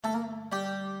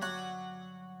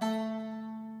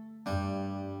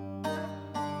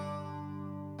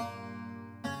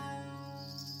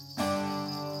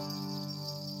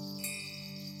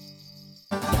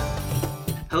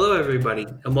Hello, everybody,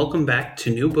 and welcome back to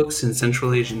New Books in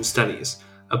Central Asian Studies,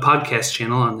 a podcast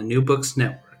channel on the New Books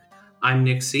Network. I'm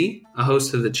Nick C., a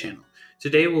host of the channel.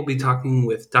 Today, we'll be talking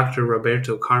with Dr.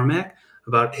 Roberto Carmack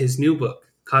about his new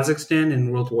book, Kazakhstan in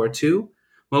World War II,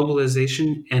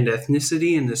 Mobilization and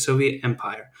Ethnicity in the Soviet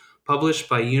Empire, published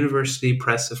by University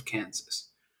Press of Kansas.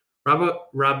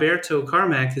 Roberto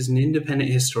Carmack is an independent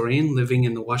historian living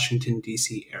in the Washington,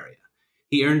 D.C. area.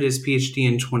 He earned his PhD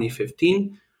in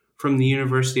 2015 from the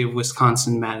University of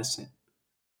Wisconsin-Madison.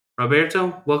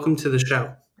 Roberto, welcome to the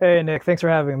show. Hey, Nick. Thanks for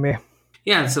having me.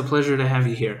 Yeah, it's a pleasure to have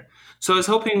you here. So I was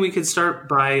hoping we could start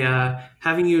by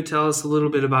having you tell us a little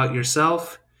bit about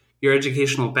yourself, your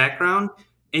educational background,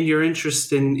 and your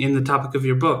interest in the topic of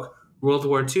your book, World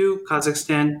War II,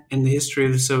 Kazakhstan, and the History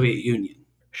of the Soviet Union.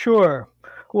 Sure.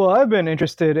 Well, I've been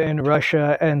interested in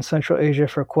Russia and Central Asia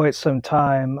for quite some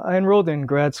time. I enrolled in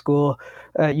grad school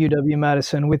at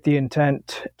UW-Madison with the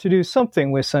intent to do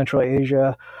something with Central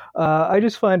Asia. I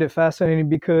just find it fascinating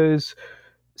because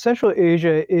Central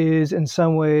Asia is in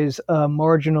some ways a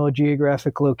marginal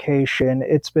geographic location.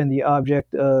 It's been the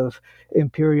object of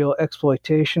imperial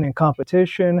exploitation and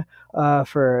competition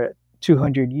for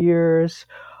 200 years.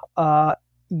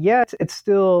 Yet it's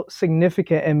still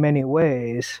significant in many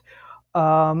ways.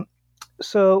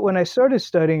 So when I started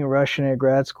studying Russian at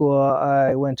grad school,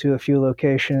 I went to a few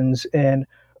locations in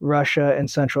Russia and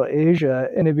Central Asia,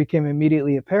 and it became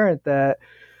immediately apparent that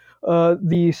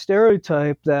the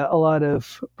stereotype that a lot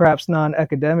of perhaps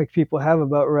non-academic people have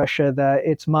about Russia, that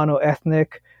it's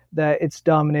monoethnic, that it's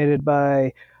dominated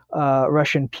by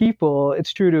Russian people,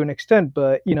 it's true to an extent,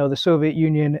 but the Soviet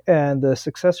Union and the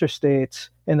successor states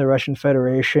in the Russian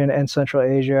Federation and Central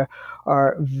Asia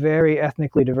are very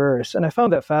ethnically diverse. And I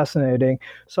found that fascinating.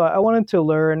 So I wanted to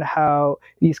learn how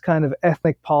these kind of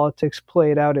ethnic politics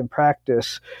played out in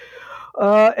practice.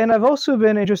 And I've also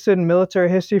been interested in military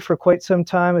history for quite some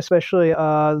time, especially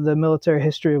the military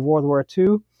history of World War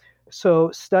II.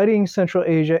 So studying Central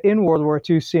Asia in World War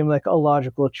II seemed like a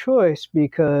logical choice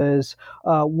because,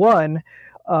 one,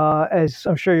 as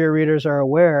I'm sure your readers are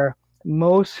aware,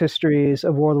 most histories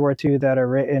of World War II that are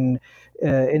written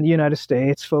in the United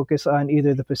States focus on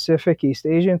either the Pacific East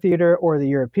Asian theater or the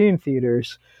European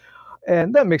theaters.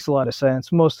 And that makes a lot of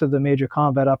sense. Most of the major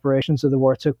combat operations of the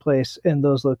war took place in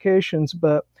those locations,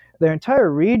 but their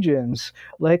entire regions,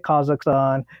 like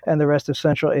Kazakhstan and the rest of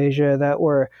Central Asia, that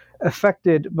were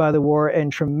affected by the war in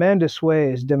tremendous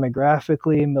ways,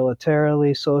 demographically,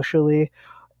 militarily, socially.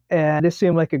 And this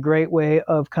seemed like a great way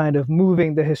of kind of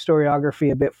moving the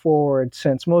historiography a bit forward,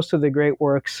 since most of the great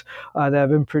works that have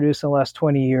been produced in the last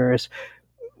 20 years,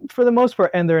 for the most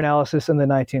part, end their analysis in the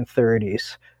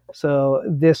 1930s. So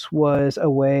this was a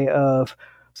way of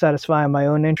satisfying my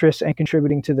own interests and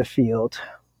contributing to the field.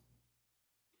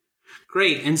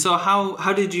 Great. And so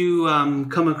how did you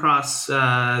come across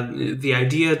the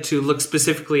idea to look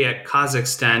specifically at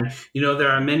Kazakhstan? There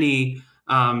are many,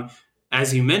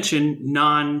 as you mentioned,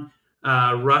 non-Russian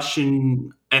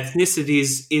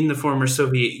ethnicities in the former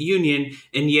Soviet Union,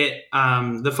 and yet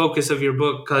the focus of your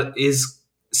book is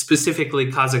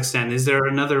specifically Kazakhstan. Is there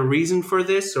another reason for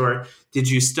this, or did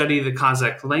you study the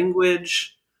Kazakh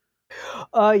language?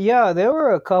 Yeah, there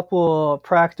were a couple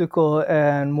practical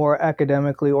and more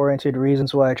academically oriented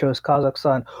reasons why I chose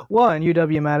Kazakhstan. One,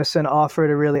 UW-Madison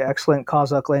offered a really excellent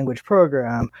Kazakh language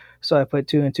program, so I put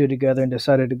two and two together and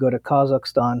decided to go to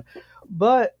Kazakhstan.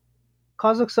 But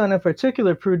Kazakhstan in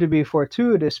particular proved to be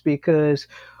fortuitous because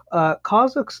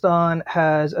Kazakhstan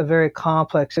has a very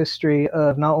complex history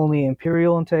of not only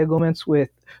imperial entanglements with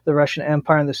the Russian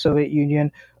Empire and the Soviet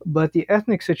Union, but the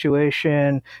ethnic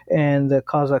situation in the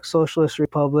Kazakh Socialist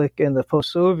Republic and the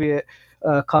post-Soviet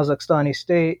Kazakhstani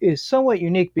state is somewhat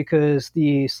unique because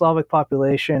the Slavic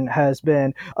population has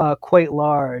been quite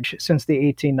large since the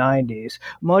 1890s,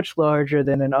 much larger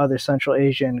than in other Central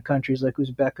Asian countries like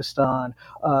Uzbekistan,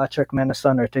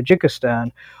 Turkmenistan, or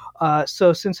Tajikistan.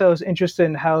 So since I was interested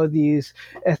in how these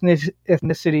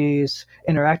ethnicities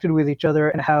interacted with each other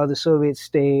and how the Soviet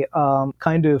state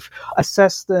kind of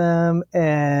assessed them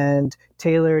and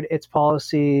tailored its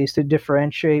policies to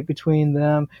differentiate between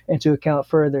them and to account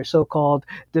for their so-called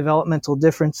developmental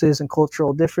differences and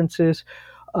cultural differences,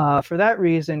 for that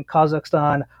reason,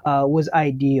 Kazakhstan was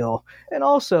ideal. And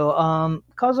also,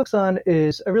 Kazakhstan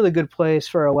is a really good place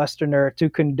for a Westerner to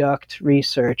conduct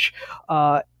research.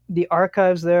 The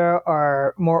archives there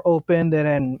are more open than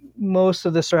in most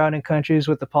of the surrounding countries,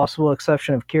 with the possible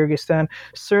exception of Kyrgyzstan,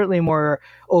 certainly more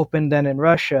open than in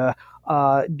Russia.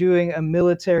 Doing a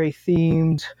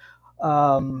military-themed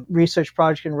research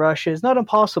project in Russia is not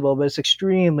impossible, but it's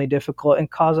extremely difficult. In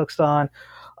Kazakhstan,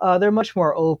 they're much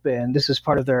more open. This is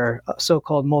part of their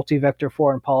so-called multi-vector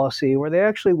foreign policy, where they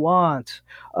actually want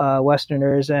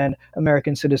Westerners and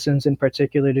American citizens in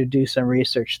particular to do some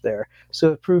research there.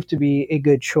 So it proved to be a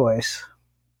good choice.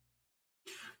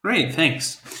 Great,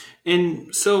 thanks.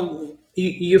 And so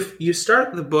you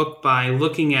start the book by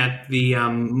looking at the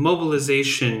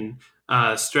mobilization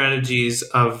strategies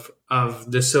of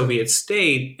the Soviet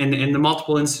state and the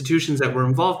multiple institutions that were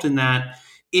involved in that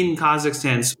in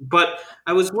Kazakhstan. But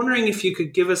I was wondering if you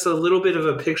could give us a little bit of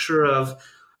a picture of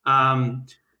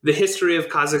the history of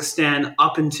Kazakhstan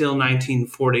up until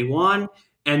 1941,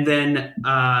 and then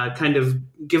kind of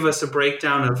give us a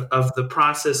breakdown of the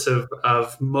process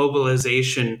of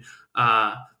mobilization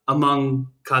among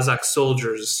Kazakh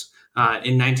soldiers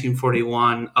in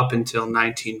 1941 up until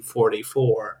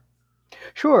 1944.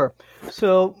 Sure.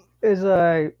 So, as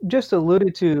I just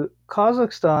alluded to,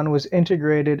 Kazakhstan was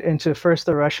integrated into first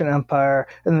the Russian Empire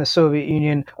and the Soviet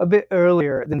Union a bit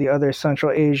earlier than the other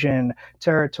Central Asian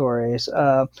territories.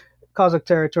 Kazakh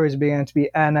territories began to be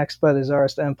annexed by the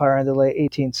Tsarist Empire in the late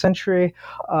 18th century,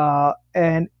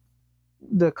 and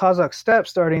the Kazakh steppe,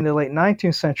 starting in the late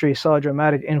 19th century, saw a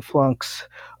dramatic influx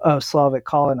of Slavic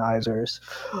colonizers.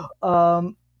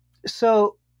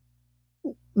 So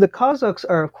the Kazakhs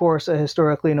are, of course, a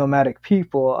historically nomadic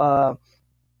people.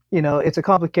 It's a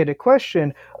complicated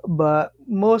question, but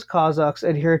most Kazakhs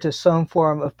adhere to some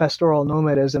form of pastoral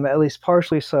nomadism, at least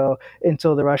partially so,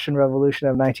 until the Russian Revolution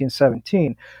of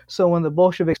 1917. So when the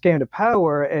Bolsheviks came to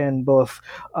power in both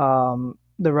the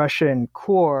Russian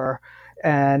core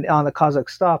and on the Kazakh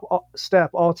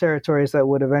steppe, all territories that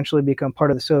would eventually become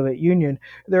part of the Soviet Union,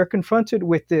 they're confronted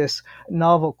with this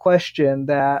novel question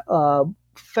that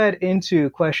fed into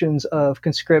questions of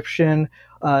conscription,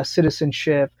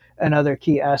 citizenship, and other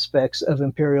key aspects of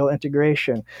imperial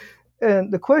integration.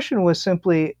 And the question was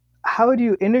simply, how do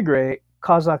you integrate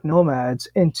Kazakh nomads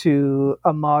into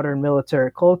a modern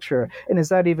military culture? And is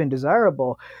that even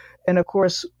desirable? And of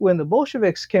course, when the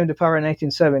Bolsheviks came to power in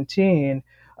 1917,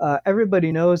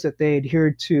 everybody knows that they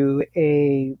adhered to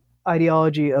a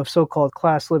ideology of so-called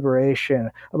class liberation,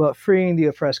 about freeing the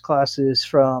oppressed classes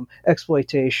from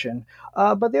exploitation.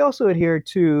 But they also adhered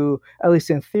to, at least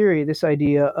in theory, this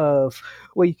idea of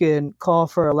what you can call,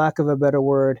 for a lack of a better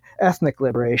word, ethnic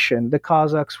liberation. The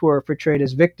Kazakhs were portrayed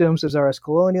as victims of Tsarist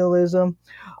colonialism,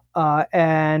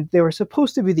 and they were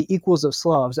supposed to be the equals of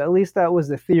Slavs. At least that was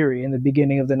the theory in the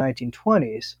beginning of the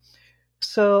 1920s.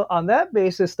 So on that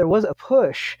basis, there was a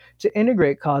push to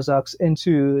integrate Kazakhs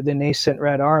into the nascent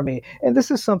Red Army. And this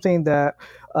is something that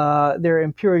their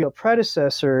imperial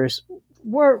predecessors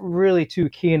weren't really too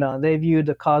keen on. They viewed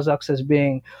the Kazakhs as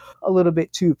being a little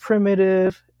bit too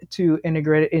primitive to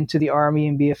integrate it into the army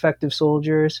and be effective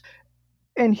soldiers.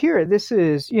 And here, this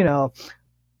is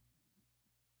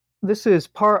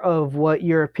part of what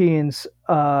Europeans,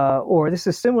 or this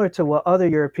is similar to what other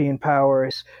European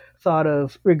powers thought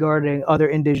of regarding other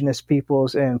indigenous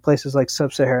peoples in places like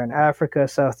sub-Saharan Africa,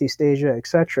 Southeast Asia,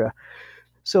 etc.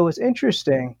 So what's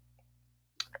interesting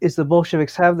is the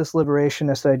Bolsheviks have this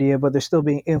liberationist idea, but they're still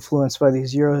being influenced by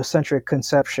these Eurocentric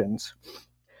conceptions.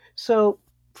 So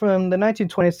from the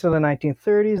 1920s to the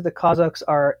 1930s, the Kazakhs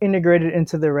are integrated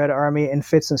into the Red Army in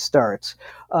fits and starts.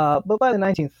 But by the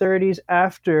 1930s,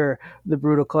 after the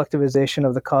brutal collectivization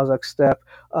of the Kazakh steppe,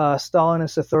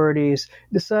 Stalinist authorities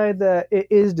decide that it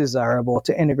is desirable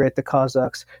to integrate the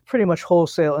Kazakhs pretty much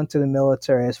wholesale into the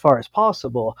military as far as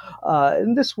possible.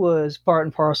 And this was part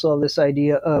and parcel of this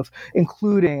idea of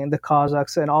including the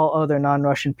Kazakhs and all other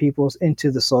non-Russian peoples into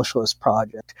the socialist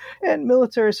project. And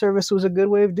military service was a good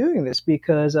way of doing this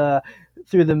because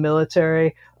through the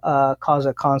military,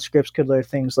 Kazakh conscripts could learn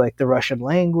things like the Russian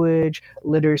language,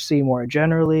 literacy more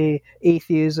generally,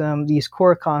 atheism, these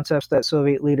core concepts that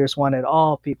Soviet leaders wanted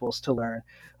all peoples to learn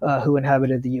who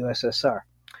inhabited the USSR.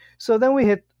 So then we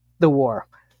hit the war.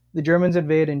 The Germans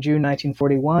invade in June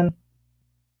 1941,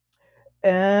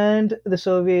 and the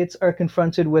Soviets are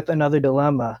confronted with another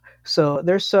dilemma. So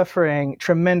they're suffering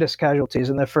tremendous casualties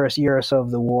in the first year or so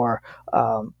of the war.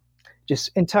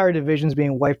 Just entire divisions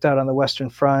being wiped out on the Western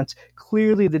Front.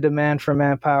 Clearly, the demand for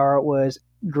manpower was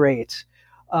great.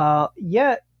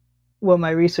 Yet, what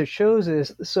my research shows is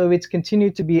the Soviets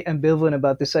continued to be ambivalent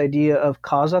about this idea of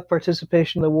Kazakh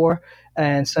participation in the war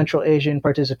and Central Asian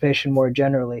participation more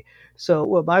generally. So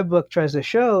what my book tries to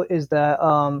show is that,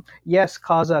 yes,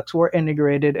 Kazakhs were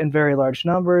integrated in very large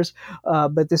numbers,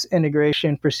 but this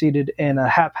integration proceeded in a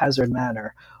haphazard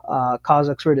manner.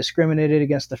 Kazakhs were discriminated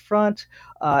against the front,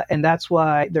 and that's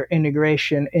why their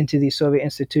integration into the Soviet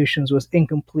institutions was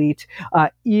incomplete,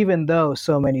 even though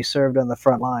so many served on the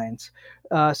front lines.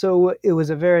 So it was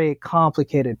a very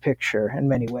complicated picture in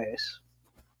many ways.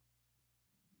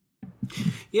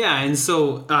 Yeah, and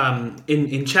so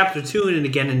in chapter 2 and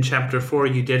again in chapter 4,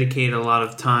 you dedicate a lot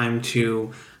of time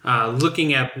to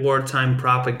looking at wartime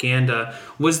propaganda.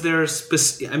 Was there was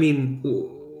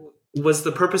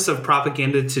the purpose of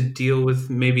propaganda to deal with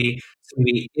maybe some of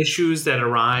the issues that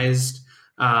arise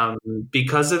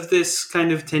because of this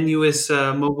kind of tenuous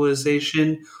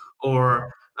mobilization,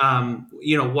 or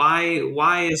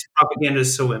why is propaganda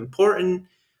so important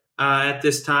at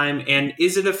this time, and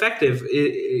is it effective?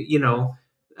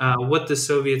 What the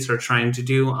Soviets are trying to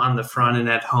do on the front and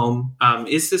at home.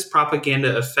 Is this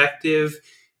propaganda effective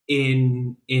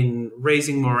in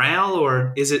raising morale,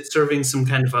 or is it serving some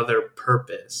kind of other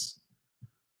purpose?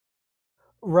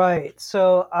 Right.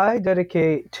 So I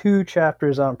dedicate 2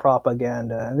 chapters on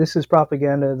propaganda. And this is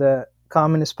propaganda that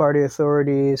Communist Party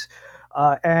authorities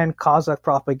and Kazakh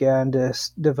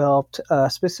propagandists developed,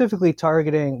 specifically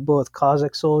targeting both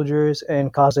Kazakh soldiers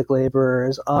and Kazakh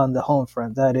laborers on the home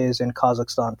front, that is, in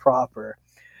Kazakhstan proper.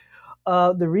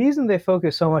 The reason they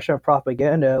focused so much on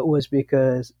propaganda was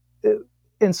because,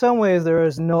 in some ways, there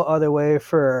was no other way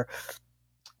for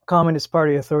Communist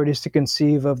Party authorities to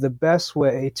conceive of the best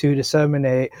way to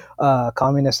disseminate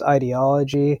communist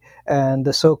ideology and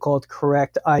the so-called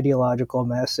correct ideological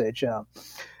message.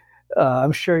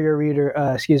 I'm sure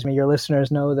your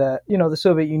listeners know that the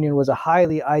Soviet Union was a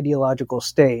highly ideological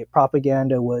state.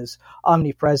 Propaganda was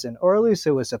omnipresent, or at least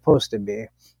it was supposed to be.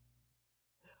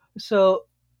 So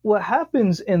what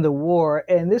happens in the war,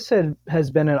 and this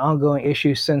has been an ongoing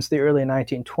issue since the early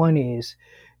 1920s,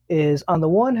 is on the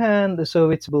one hand, the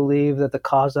Soviets believe that the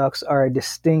Kazakhs are a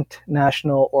distinct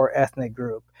national or ethnic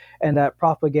group, and that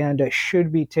propaganda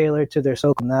should be tailored to their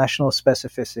so-called national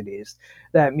specificities.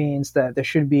 That means that there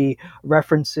should be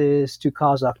references to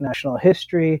Kazakh national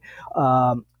history.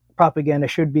 Propaganda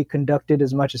should be conducted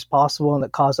as much as possible in the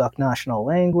Kazakh national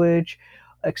language,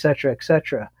 etc.,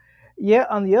 etc.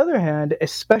 Yet, on the other hand,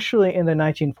 especially in the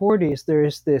 1940s, there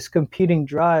is this competing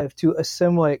drive to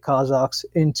assimilate Kazakhs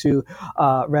into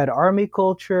Red Army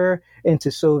culture, into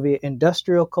Soviet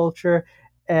industrial culture.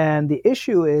 And the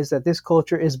issue is that this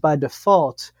culture is by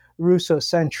default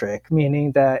Russocentric,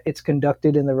 meaning that it's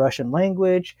conducted in the Russian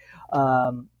language,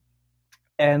 and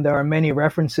there are many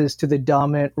references to the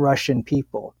dominant Russian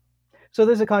people. So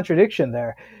there's a contradiction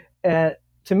there. And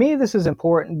to me, this is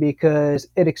important because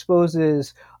it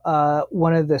exposes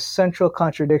one of the central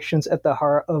contradictions at the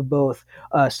heart of both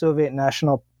Soviet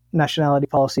nationality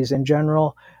policies in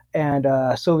general and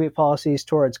Soviet policies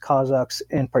towards Kazakhs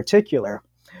in particular.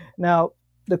 Now,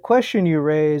 the question you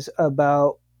raise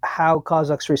about how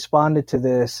Kazakhs responded to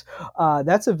this,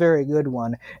 that's a very good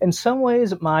one. In some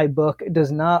ways, my book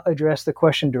does not address the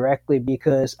question directly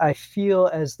because I feel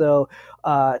as though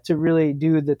to really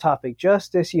do the topic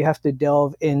justice, you have to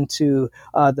delve into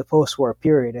the post-war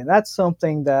period. And that's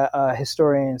something that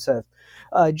historians have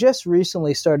just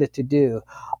recently started to do.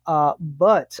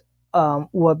 But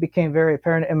what became very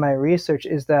apparent in my research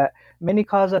is that many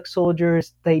Kazakh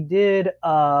soldiers, they did,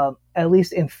 at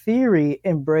least in theory,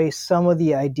 embrace some of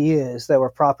the ideas that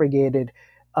were propagated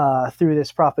through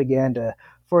this propaganda.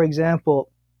 For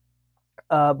example,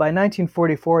 by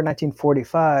 1944,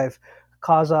 1945,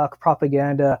 Kazakh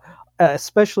propaganda,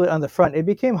 especially on the front, it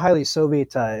became highly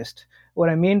Sovietized. What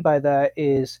I mean by that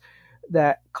is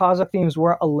that Kazakh themes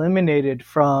weren't eliminated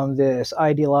from this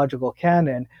ideological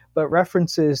canon, but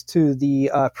references to the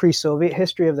pre-Soviet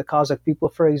history of the Kazakh people,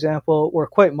 for example, were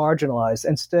quite marginalized.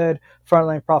 Instead,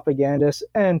 frontline propagandists,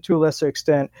 and to a lesser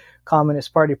extent,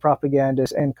 Communist Party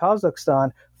propagandists in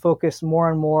Kazakhstan, focused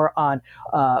more and more on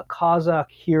Kazakh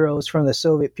heroes from the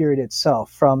Soviet period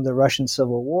itself, from the Russian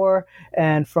Civil War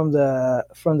and from the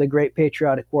Great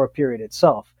Patriotic War period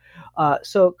itself.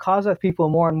 So Kazakh people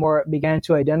more and more began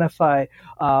to identify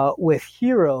with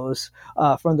heroes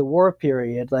from the war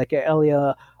period, like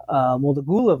Elia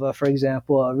Moldagulova, for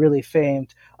example, a really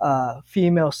famed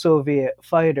female Soviet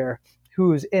fighter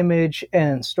whose image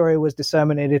and story was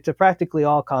disseminated to practically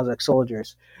all Kazakh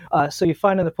soldiers. So you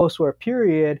find in the post-war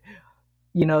period,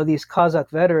 these Kazakh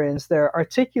veterans, they're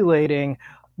articulating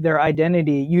their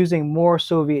identity using more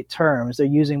Soviet terms. They're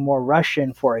using more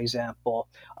Russian, for example.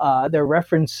 They're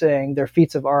referencing their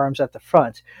feats of arms at the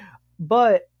front,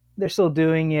 but they're still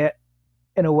doing it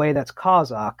in a way that's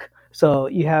Kazakh. So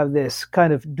you have this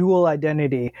kind of dual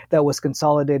identity that was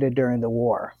consolidated during the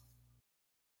war.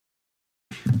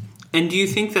 And do you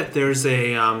think that there's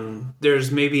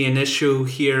there's maybe an issue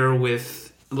here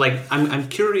with, like, I'm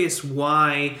curious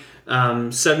why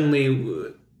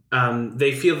suddenly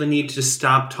they feel the need to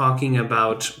stop talking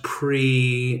about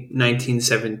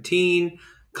pre-1917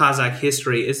 Kazakh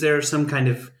history. Is there some kind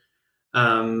of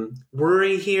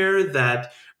worry here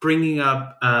that bringing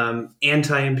up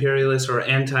anti-imperialist or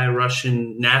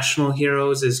anti-Russian national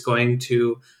heroes is going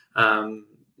to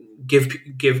give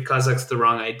Kazakhs the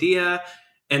wrong idea?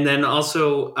 And then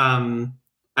also,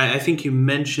 I think you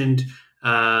mentioned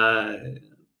a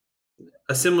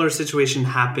similar situation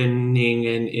happening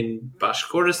in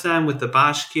Bashkortostan with the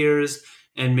Bashkirs,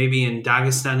 and maybe in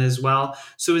Dagestan as well.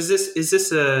 So is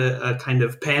this a kind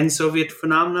of pan-Soviet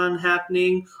phenomenon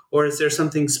happening, or is there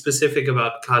something specific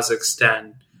about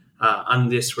Kazakhstan on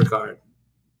this regard?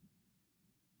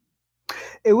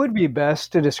 It would be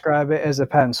best to describe it as a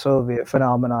pan-Soviet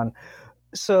phenomenon.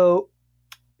 So,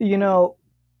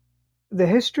 the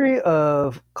history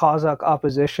of Kazakh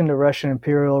opposition to Russian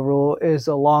imperial rule is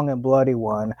a long and bloody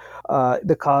one.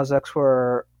 The Kazakhs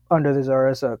were, under the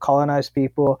Tsars, a colonized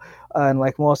people, and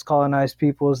like most colonized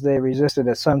peoples, they resisted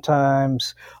it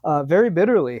sometimes very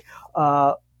bitterly.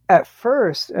 At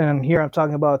first, and here I'm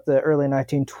talking about the early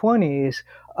 1920s,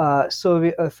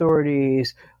 Soviet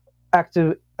authorities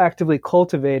actively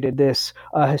cultivated this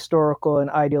historical and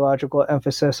ideological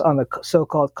emphasis on the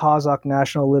so-called Kazakh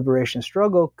national liberation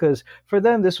struggle, because for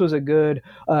them this was a good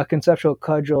conceptual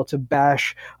cudgel to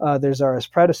bash their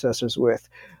Tsarist predecessors with.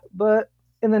 But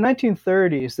in the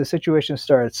 1930s, the situation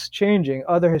starts changing.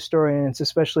 Other historians,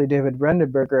 especially David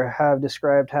Brandenberger, have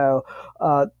described how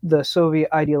the Soviet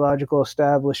ideological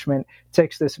establishment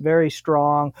takes this very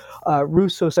strong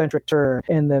Russo-centric turn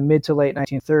in the mid to late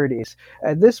 1930s.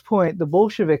 At this point, the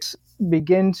Bolsheviks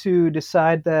begin to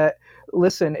decide that,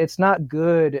 listen, it's not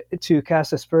good to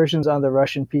cast aspersions on the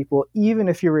Russian people, even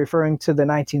if you're referring to the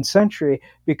 19th century,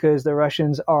 because the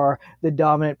Russians are the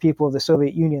dominant people of the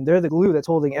Soviet Union. They're the glue that's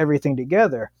holding everything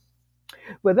together.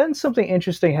 But then something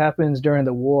interesting happens during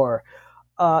the war.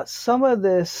 Some of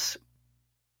this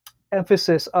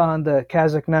emphasis on the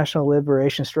Kazakh national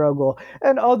liberation struggle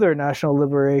and other national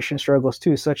liberation struggles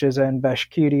too, such as in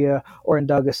Bashkiria or in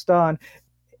Dagestan,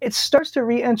 it starts to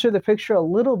re-enter the picture a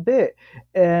little bit.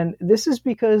 And this is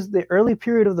because the early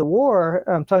period of the war,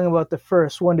 I'm talking about the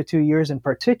first 1 to 2 years in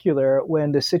particular,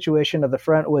 when the situation of the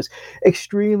front was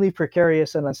extremely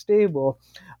precarious and unstable,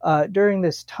 during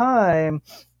this time,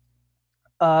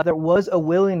 there was a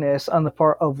willingness on the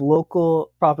part of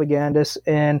local propagandists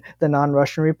in the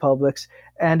non-Russian republics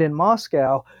and in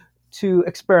Moscow to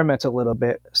experiment a little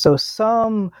bit. So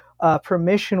some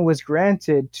permission was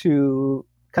granted to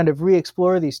kind of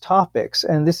re-explore these topics.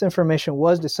 And this information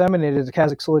was disseminated to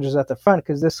Kazakh soldiers at the front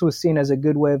because this was seen as a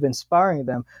good way of inspiring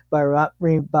them by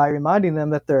reminding them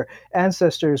that their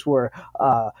ancestors were,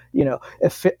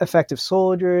 effective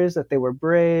soldiers, that they were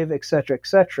brave, etc.,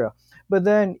 etc. But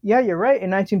then, yeah, you're right.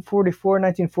 In 1944,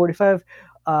 1945,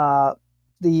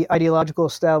 the ideological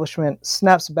establishment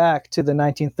snaps back to the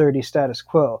 1930 status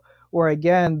quo, where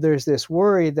again, there's this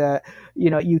worry that,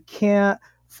 you can't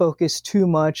focus too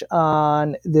much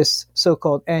on this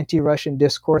so-called anti-Russian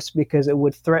discourse because it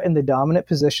would threaten the dominant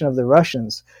position of the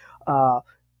Russians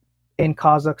in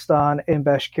Kazakhstan, in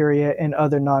Bashkiria, and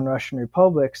other non-Russian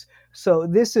republics. So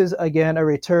this is, again, a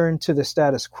return to the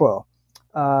status quo.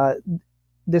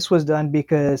 This was done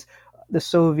because the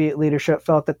Soviet leadership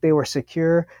felt that they were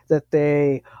secure, that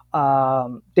they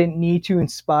didn't need to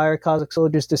inspire Kazakh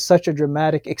soldiers to such a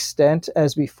dramatic extent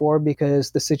as before,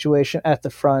 because the situation at the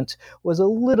front was a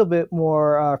little bit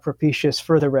more propitious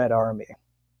for the Red Army.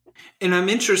 And I'm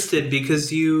interested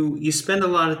because you spend a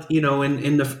lot of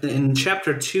in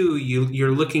chapter 2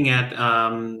 you're looking at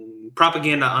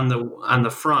propaganda on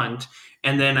the front,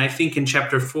 and then I think in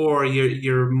chapter 4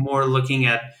 you're more looking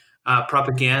at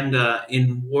propaganda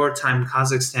in wartime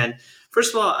Kazakhstan.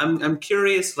 First of all, I'm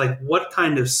curious, like what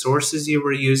kind of sources you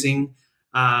were using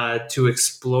to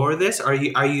explore this. Are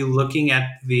you looking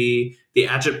at the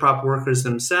agitprop workers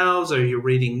themselves? Are you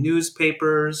reading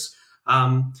newspapers?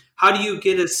 How do you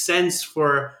get a sense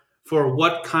for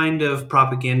what kind of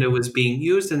propaganda was being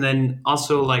used, and then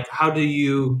also like how do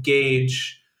you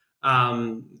gauge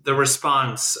the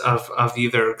response of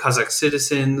either Kazakh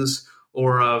citizens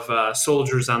or of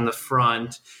soldiers on the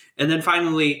front? And then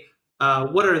finally,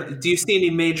 do you see any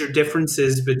major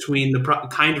differences between the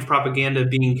kind of propaganda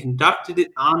being conducted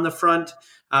on the front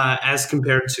as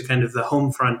compared to kind of the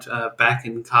home front back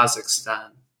in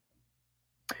Kazakhstan?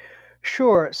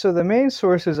 Sure. So the main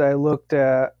sources I looked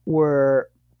at were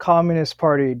Communist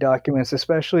Party documents,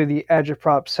 especially the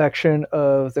agitprop section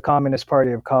of the Communist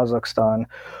Party of Kazakhstan.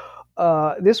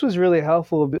 This was really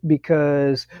helpful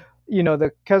because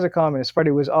the Kazakh Communist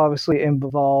Party was obviously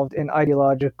involved in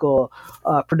ideological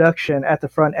production at the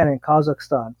front and in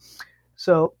Kazakhstan.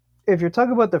 So if you're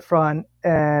talking about the front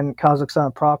and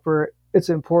Kazakhstan proper, it's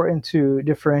important to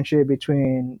differentiate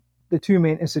between the two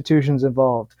main institutions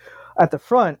involved. At the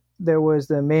front, there was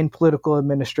the main political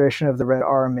administration of the Red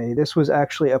Army. This was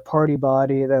actually a party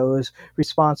body that was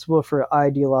responsible for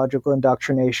ideological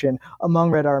indoctrination among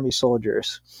Red Army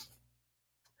soldiers.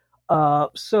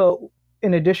 So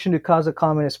in addition to Kazakh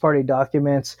Communist Party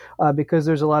documents, because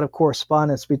there's a lot of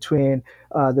correspondence between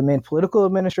the main political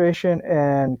administration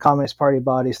and Communist Party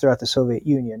bodies throughout the Soviet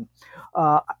Union.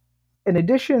 In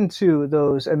addition to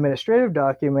those administrative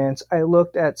documents, I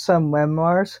looked at some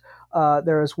memoirs.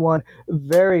 There was one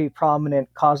very prominent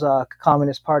Kazakh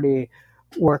Communist Party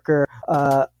worker.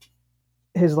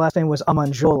 His last name was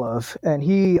Amanjolov, and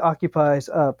he occupies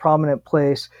a prominent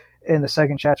place in the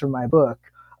second chapter of my book.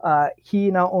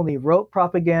 He not only wrote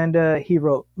propaganda, he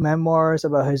wrote memoirs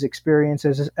about his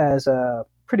experiences as a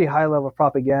pretty high-level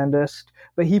propagandist,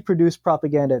 but he produced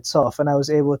propaganda itself, and I was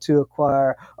able to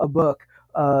acquire a book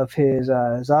of his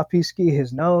zapiski,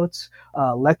 his notes,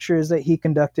 lectures that he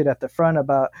conducted at the front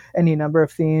about any number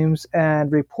of themes,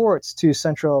 and reports to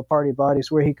central party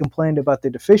bodies where he complained about the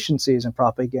deficiencies in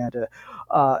propaganda.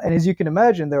 And as you can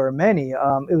imagine, there were many.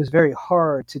 It was very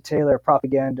hard to tailor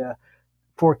propaganda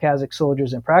for Kazakh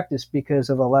soldiers in practice because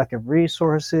of a lack of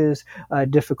resources,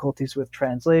 difficulties with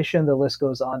translation, the list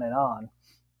goes on and on.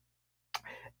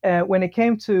 And when it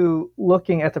came to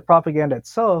looking at the propaganda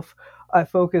itself, I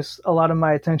focused a lot of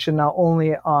my attention not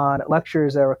only on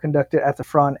lectures that were conducted at the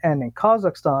front and in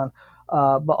Kazakhstan,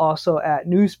 but also at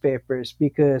newspapers,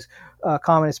 because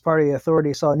Communist Party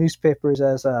authorities saw newspapers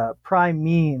as a prime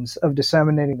means of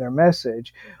disseminating their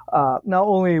message. Not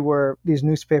only were these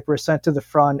newspapers sent to the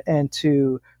front and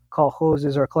to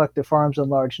kolkhozes or collective farms in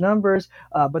large numbers,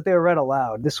 but they were read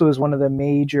aloud. This was one of the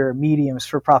major mediums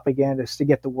for propagandists to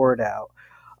get the word out.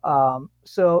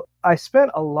 So I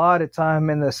spent a lot of time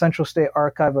in the Central State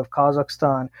Archive of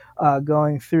Kazakhstan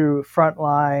going through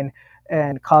Frontline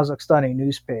and Kazakhstani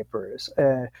newspapers.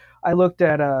 I looked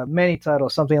at many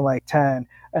titles, something like 10,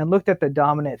 and looked at the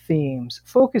dominant themes,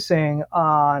 focusing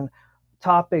on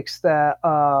topics that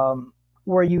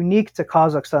were unique to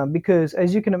Kazakhstan, because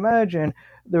as you can imagine,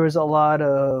 there was a lot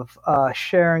of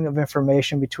sharing of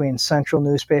information between central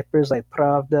newspapers like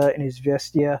Pravda and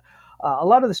Izvestia. A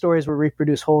lot of the stories were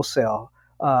reproduced wholesale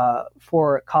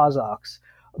for Kazakhs.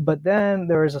 But then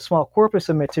there is a small corpus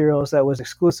of materials that was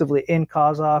exclusively in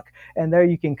Kazakh, and there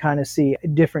you can kind of see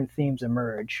different themes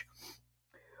emerge.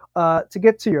 To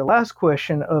get to your last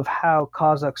question of how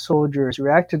Kazakh soldiers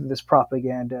reacted to this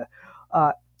propaganda,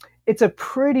 it's a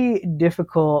pretty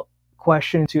difficult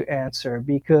question to answer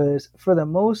because, for the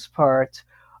most part,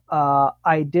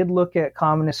 I did look at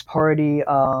Communist Party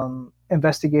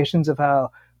investigations of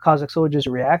how Kazakh soldiers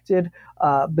reacted,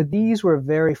 but these were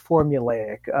very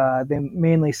formulaic. They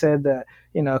mainly said that,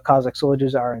 Kazakh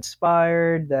soldiers are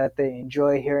inspired, that they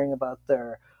enjoy hearing about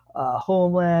their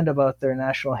homeland, about their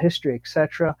national history,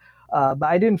 etc. But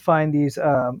I didn't find these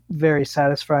very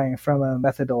satisfying from a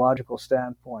methodological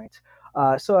standpoint.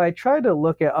 So I tried to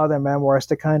look at other memoirs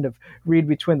to kind of read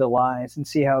between the lines and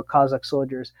see how Kazakh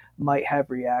soldiers might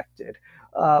have reacted.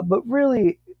 But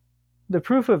really, the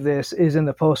proof of this is in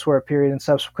the post-war period and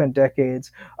subsequent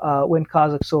decades, when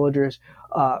Kazakh soldiers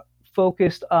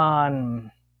focused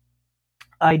on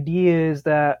ideas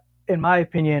that, in my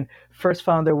opinion, first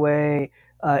found their way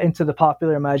into the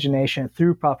popular imagination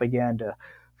through propaganda.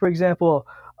 For example,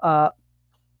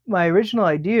 my original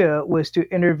idea was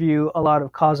to interview a lot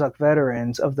of Kazakh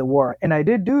veterans of the war, and I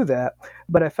did do that,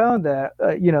 but I found that,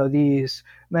 these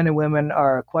men and women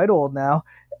are quite old now,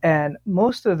 and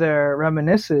most of their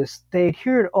reminiscences, they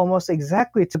adhered almost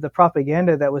exactly to the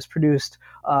propaganda that was produced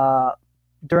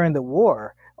during the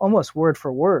war, almost word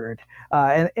for word.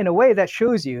 And in a way, that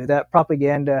shows you that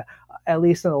propaganda, at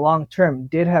least in the long term,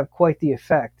 did have quite the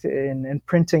effect in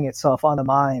imprinting itself on the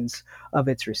minds of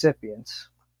its recipients.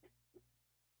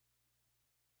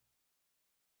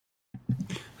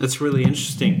 That's really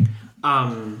interesting.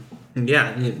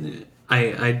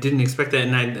 I didn't expect that,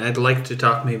 and I'd like to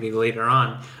talk maybe later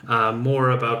on more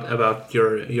about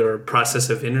your process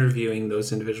of interviewing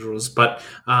those individuals. But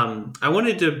I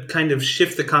wanted to kind of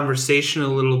shift the conversation a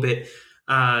little bit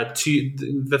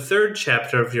to the third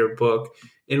chapter of your book,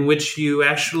 in which you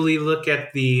actually look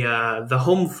at the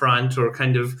home front, or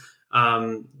kind of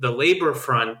the labor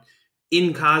front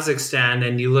in Kazakhstan,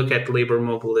 and you look at labor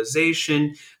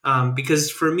mobilization, because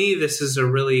for me, this is a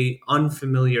really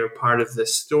unfamiliar part of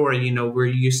this story. We're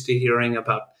used to hearing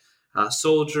about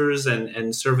soldiers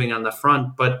and serving on the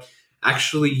front, but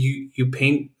actually you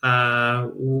paint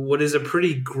what is a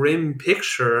pretty grim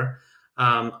picture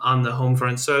on the home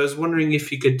front. So I was wondering if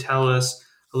you could tell us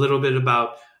a little bit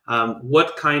about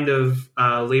what kind of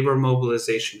labor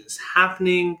mobilization is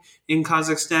happening in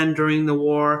Kazakhstan during the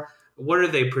war? What are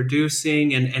they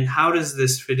producing? And how does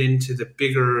this fit into the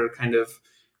bigger kind of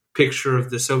picture of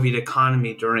the Soviet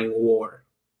economy during war?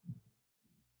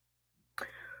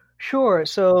 Sure.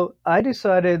 So I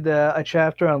decided that a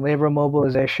chapter on labor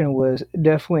mobilization was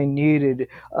definitely needed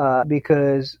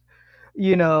because,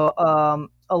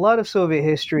 a lot of Soviet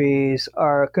histories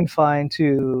are confined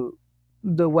to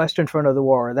the Western Front of the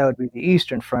war. That would be the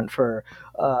Eastern Front for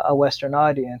a Western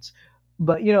audience.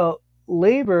 But,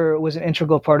 labor was an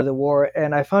integral part of the war,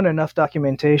 and I found enough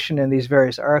documentation in these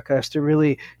various archives to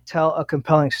really tell a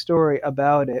compelling story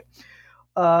about it.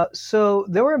 So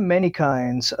there were many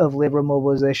kinds of labor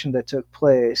mobilization that took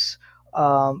place,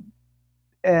 um,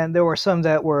 and there were some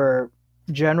that were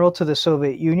general to the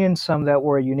Soviet Union, some that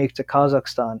were unique to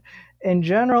Kazakhstan. In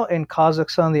general, in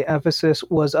Kazakhstan, the emphasis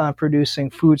was on producing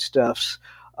foodstuffs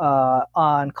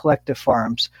on collective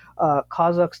farms.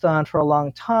 Kazakhstan, for a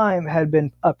long time, had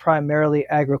been a primarily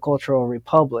agricultural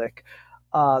republic.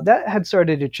 That had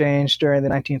started to change during the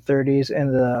 1930s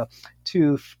and the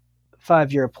two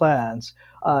 5-year plans.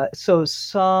 So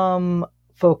some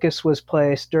focus was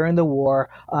placed during the war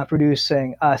on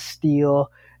producing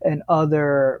steel and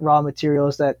other raw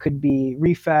materials that could be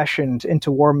refashioned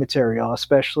into war material,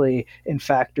 especially in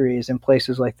factories in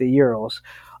places like the Urals.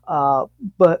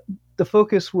 But the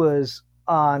focus was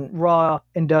on raw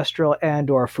industrial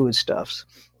and/or foodstuffs.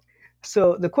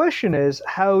 So the question is,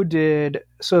 how did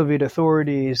Soviet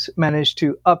authorities manage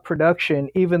to up production,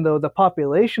 even though the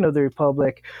population of the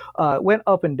republic went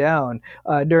up and down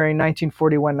during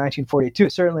 1941, 1942?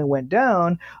 It certainly went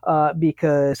down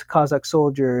because Kazakh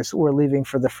soldiers were leaving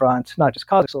for the front, not just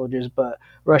Kazakh soldiers, but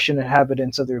Russian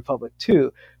inhabitants of the republic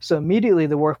too. So immediately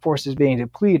the workforce is being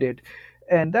depleted.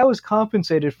 And that was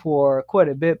compensated for quite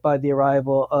a bit by the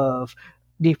arrival of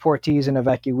deportees and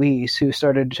evacuees who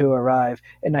started to arrive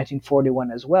in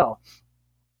 1941 as well.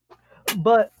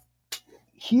 But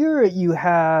here you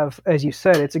have, as you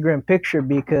said, it's a grim picture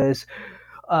because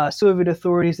Soviet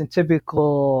authorities in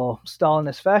typical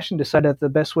Stalinist fashion decided that the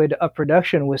best way to up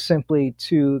production was simply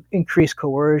to increase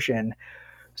coercion.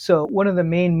 So one of the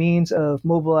main means of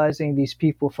mobilizing these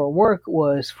people for work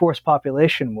was forced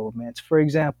population movements. For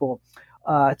example,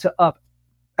 to up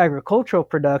agricultural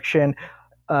production,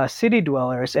 city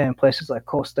dwellers in places like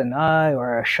Kostanay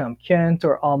or Shamkent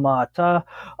or Alma-Ata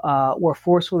were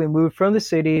forcefully moved from the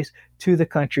cities to the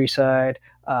countryside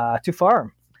to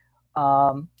farm.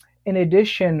 In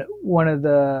addition, one of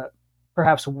the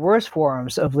perhaps worst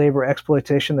forms of labor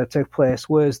exploitation that took place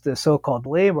was the so-called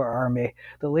labor army.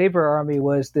 The labor army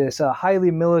was this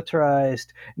highly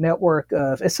militarized network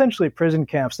of essentially prison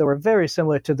camps that were very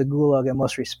similar to the Gulag in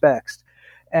most respects.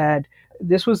 And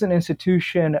this was an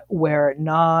institution where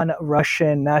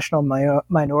non-Russian national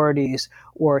minorities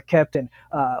were kept in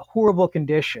horrible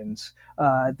conditions.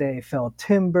 They felled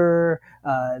timber,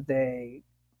 they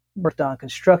worked on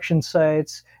construction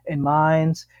sites and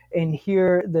mines. And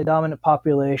here, the dominant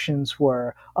populations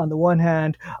were, on the one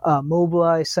hand,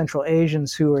 mobilized Central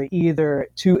Asians who were either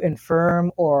too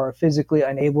infirm or physically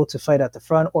unable to fight at the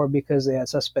front, or because they had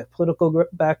suspect political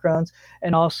backgrounds,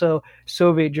 and also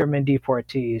Soviet German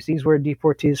deportees. These were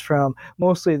deportees from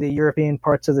mostly the European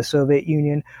parts of the Soviet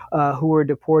Union who were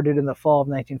deported in the fall of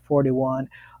 1941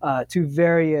 to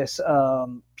various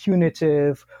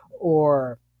punitive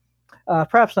or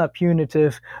perhaps not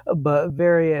punitive, but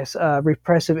various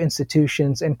repressive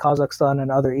institutions in Kazakhstan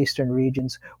and other eastern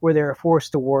regions where they were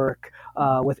forced to work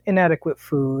with inadequate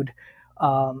food.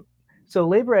 So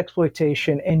labor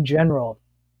exploitation in general,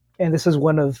 and this is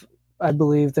one of, I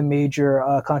believe, the major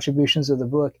contributions of the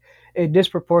book, it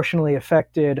disproportionately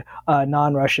affected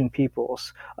non-Russian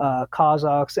peoples,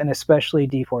 Kazakhs, and especially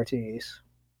deportees.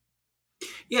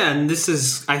 Yeah, and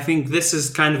I think this is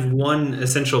kind of one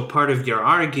essential part of your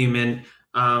argument,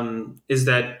 is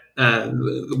that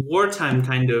wartime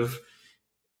kind of,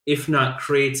 if not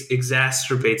creates,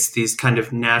 exacerbates these kind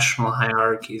of national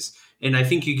hierarchies. And I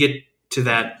think you get to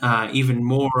that even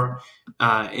more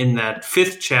in that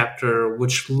fifth chapter,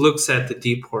 which looks at the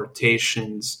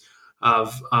deportations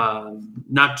of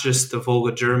not just the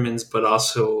Volga Germans, but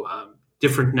also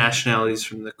different nationalities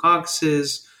from the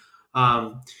Caucasus.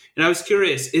 And I was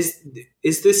curious,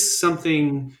 is this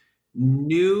something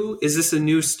new? Is this a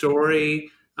new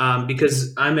story?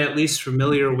 Because I'm at least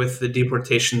familiar with the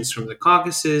deportations from the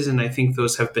Caucasus, and I think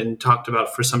those have been talked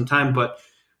about for some time. But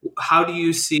how do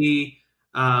you see?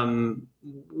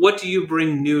 What do you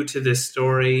bring new to this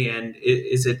story? And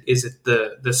is it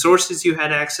the sources you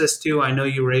had access to? I know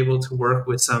you were able to work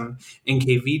with some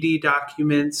NKVD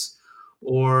documents.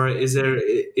 or is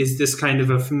this kind of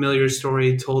a familiar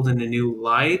story told in a new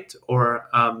light? Or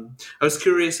I was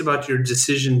curious about your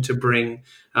decision to bring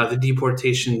the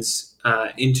deportations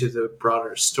into the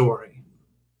broader story.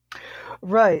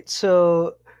 Right.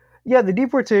 So, yeah, the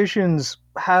deportations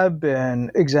have been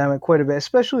examined quite a bit,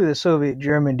 especially the Soviet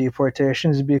German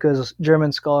deportations, because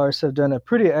German scholars have done a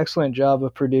pretty excellent job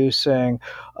of producing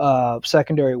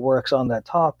secondary works on that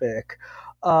topic.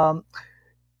 Um,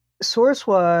 Source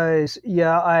wise,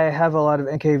 yeah, I have a lot of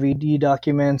NKVD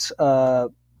documents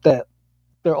that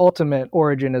their ultimate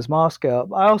origin is Moscow.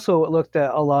 I also looked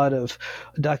at a lot of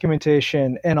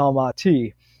documentation in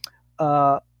Almaty.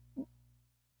 Uh,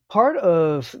 Part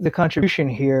of the contribution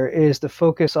here is the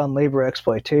focus on labor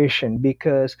exploitation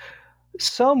because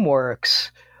some works,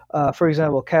 for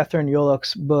example, Catherine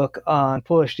Yolok's book on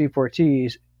Polish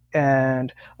deportees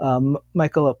and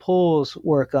Michaela Pohl's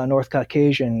work on North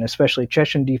Caucasian, especially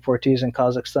Chechen deportees in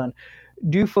Kazakhstan,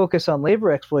 do focus on labor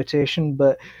exploitation.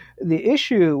 But the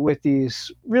issue with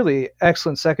these really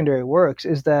excellent secondary works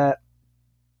is that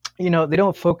they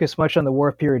don't focus much on the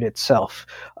war period itself.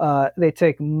 They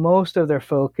take most of their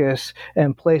focus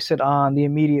and place it on the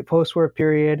immediate post-war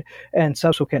period and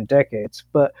subsequent decades.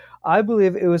 But I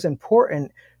believe it was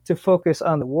important to focus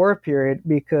on the war period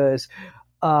because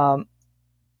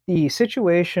the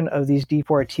situation of these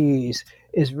deportees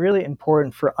is really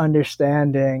important for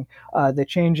understanding the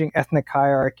changing ethnic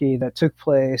hierarchy that took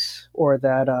place or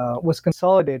that was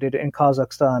consolidated in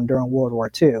Kazakhstan during World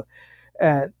War II.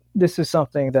 And this is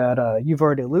something that you've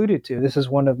already alluded to. This is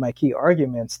one of my key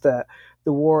arguments that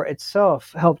the war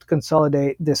itself helped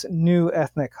consolidate this new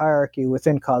ethnic hierarchy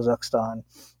within Kazakhstan.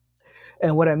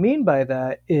 And what I mean by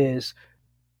that is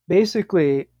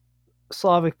basically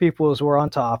Slavic peoples were on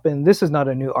top, and this is not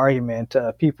a new argument.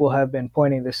 People have been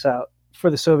pointing this out for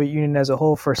the Soviet Union as a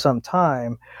whole for some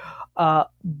time.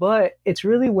 But it's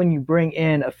really when you bring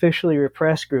in officially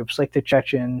repressed groups like the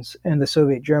Chechens and the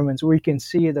Soviet Germans where you can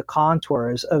see the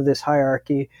contours of this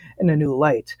hierarchy in a new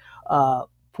light.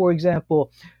 For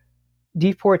example,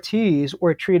 deportees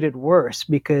were treated worse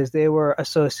because they were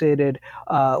associated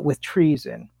with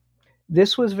treason.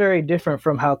 This was very different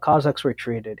from how Kazakhs were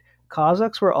treated.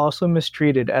 Kazakhs were also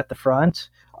mistreated at the front,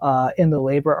 in the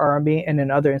labor army, and in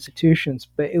other institutions,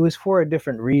 but it was for a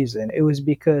different reason. It was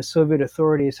because Soviet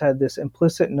authorities had this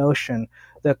implicit notion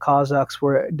that Kazakhs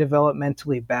were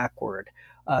developmentally backward,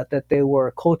 that they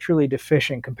were culturally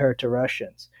deficient compared to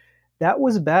Russians. That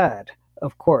was bad,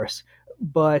 of course,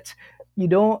 but you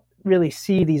don't really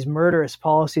see these murderous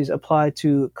policies applied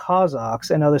to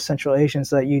Kazakhs and other Central Asians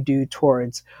that you do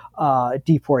towards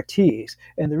deportees.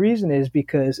 And the reason is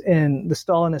because in the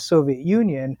Stalinist Soviet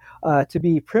Union, to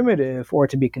be primitive or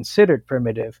to be considered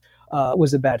primitive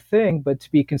was a bad thing, but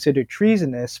to be considered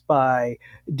treasonous by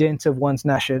dint of one's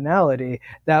nationality,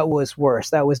 that was worse.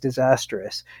 That was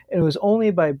disastrous. And it was only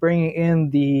by bringing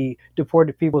in the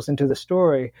deported peoples into the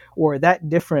story where that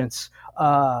difference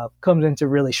comes into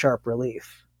really sharp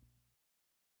relief.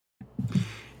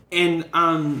 And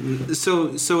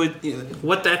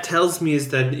what that tells me is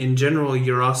that in general,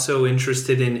 you're also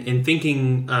interested in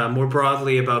thinking more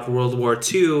broadly about World War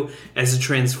II as a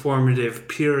transformative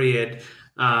period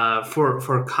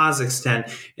for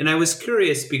Kazakhstan. And I was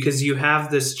curious because you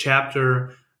have this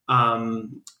chapter,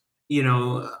 on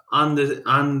the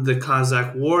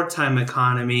Kazakh wartime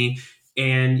economy,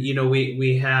 and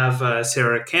we have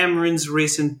Sarah Cameron's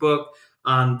recent book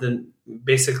on the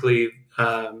basically.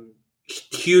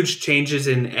 Huge changes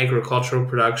in agricultural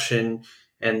production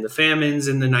and the famines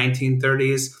in the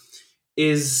 1930s.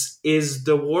 Is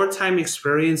the wartime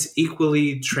experience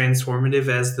equally transformative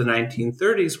as the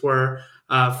 1930s were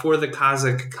for the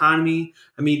Kazakh economy?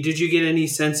 I mean, did you get any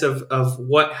sense of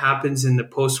what happens in the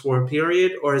post-war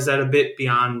period, or is that a bit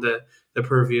beyond the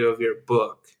purview of your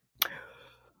book?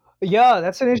 Yeah,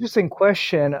 that's an interesting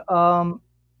question.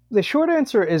 The short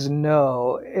answer is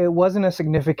no. It wasn't as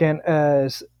significant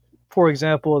as, for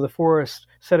example, the forced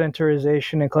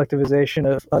sedentarization and collectivization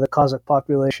of the Kazakh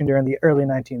population during the early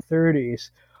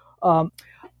 1930s.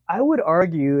 I would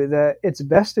argue that it's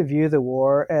best to view the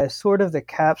war as sort of the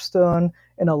capstone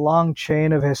in a long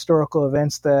chain of historical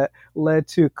events that led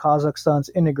to Kazakhstan's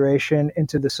integration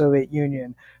into the Soviet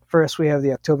Union. First, we have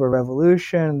the October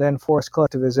Revolution, then forced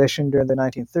collectivization during the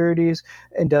 1930s,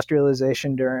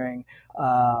 industrialization during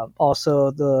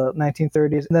also the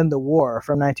 1930s, and then the war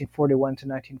from 1941 to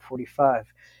 1945.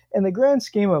 In the grand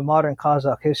scheme of modern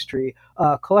Kazakh history,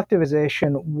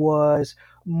 collectivization was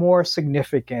more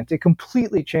significant. It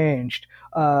completely changed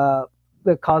the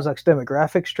Kazakhs'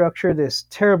 demographic structure. This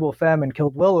terrible famine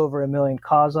killed well over 1 million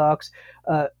Kazakhs.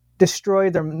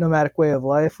 destroyed their nomadic way of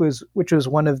life, which was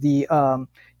one of the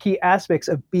key aspects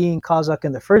of being Kazakh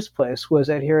in the first place, was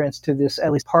adherence to this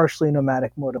at least partially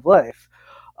nomadic mode of life.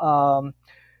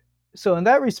 So in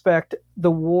that respect, the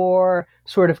war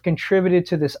sort of contributed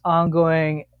to this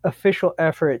ongoing official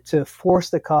effort to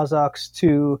force the Kazakhs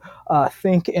to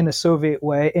think in a Soviet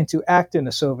way and to act in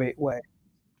a Soviet way.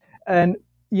 And,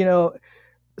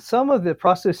 some of the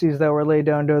processes that were laid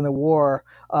down during the war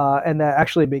and that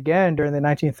actually began during the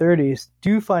 1930s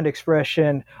do find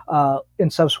expression in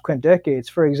subsequent decades.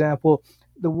 For example,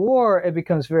 the war, it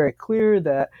becomes very clear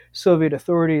that Soviet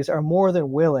authorities are more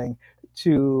than willing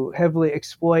to heavily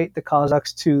exploit the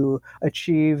Kazakhs to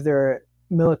achieve their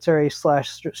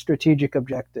military/strategic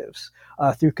objectives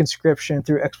through conscription,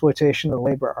 through exploitation of the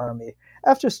labor army.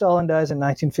 After Stalin dies in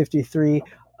 1953,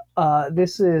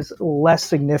 this is less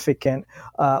significant,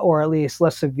 or at least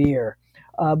less severe.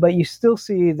 But you still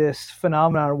see this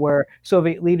phenomenon where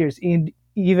Soviet leaders,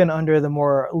 even under the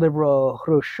more liberal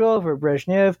Khrushchev or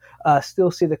Brezhnev,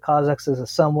 still see the Kazakhs as a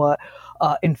somewhat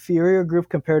inferior group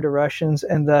compared to Russians,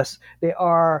 and thus they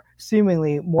are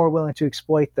seemingly more willing to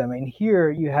exploit them. And here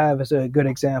you have, as a good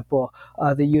example,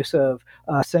 the use of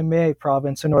Semey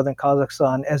province in northern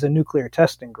Kazakhstan as a nuclear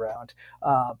testing ground,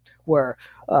 where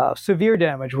severe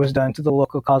damage was done to the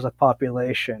local Kazakh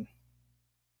population.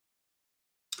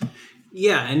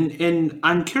 Yeah, and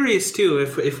I'm curious too,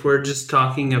 if we're just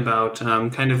talking about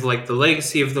kind of like the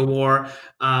legacy of the war,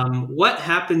 what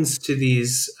happens to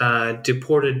these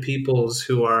deported peoples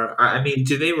who I mean,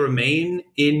 do they remain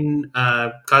in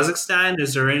Kazakhstan?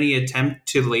 Is there any attempt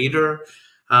to later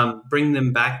bring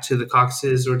them back to the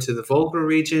Caucasus or to the Volga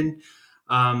region?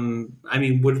 I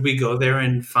mean, would we go there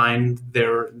and find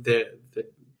the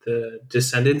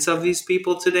descendants of these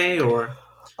people today, or?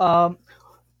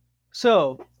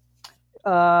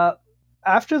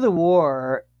 After the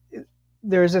war,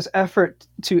 there's this effort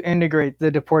to integrate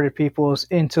the deported peoples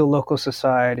into local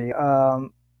society.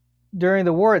 During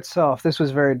the war itself, this was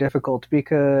very difficult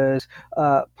because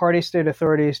party state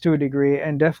authorities, to a degree,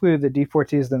 and definitely the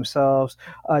deportees themselves,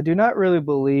 do not really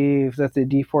believe that the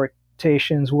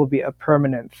deportations will be a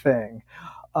permanent thing.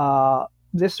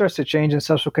 This starts to change in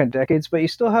subsequent decades, but you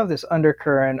still have this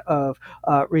undercurrent of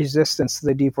resistance to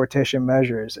the deportation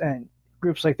measures. And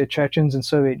groups like the Chechens and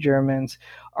Soviet Germans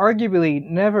arguably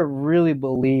never really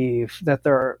believe that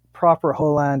their proper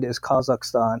homeland is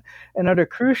Kazakhstan. And under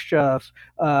Khrushchev,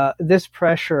 this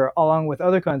pressure, along with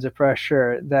other kinds of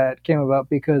pressure that came about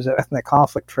because of ethnic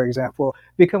conflict, for example,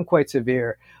 become quite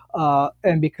severe.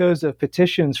 And because of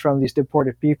petitions from these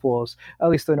deported peoples, at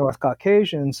least the North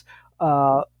Caucasians,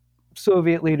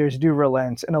 Soviet leaders do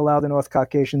relent and allow the North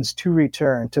Caucasians to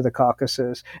return to the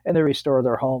Caucasus, and they restore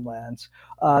their homelands.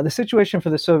 The situation for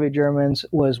the Soviet Germans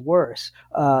was worse.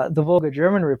 The Volga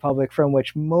German Republic, from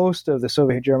which most of the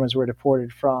Soviet Germans were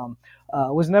deported from,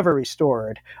 was never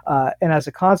restored. And as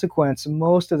a consequence,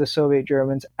 most of the Soviet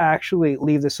Germans actually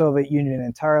leave the Soviet Union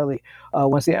entirely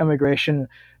once the emigration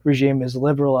regime is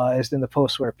liberalized in the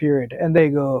post-war period, and they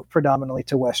go predominantly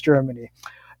to West Germany.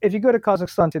 If you go to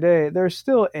Kazakhstan today, there's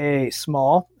still a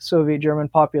small Soviet German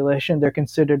population. They're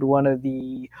considered one of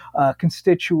the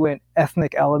constituent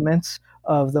ethnic elements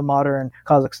of the modern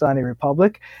Kazakhstani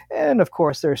Republic. And of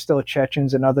course, there are still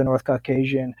Chechens and other North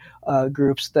Caucasian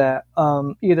groups that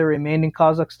either remained in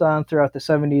Kazakhstan throughout the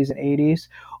 70s and 80s,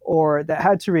 or that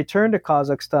had to return to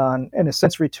Kazakhstan, in a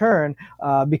sense return,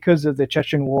 because of the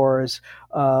Chechen wars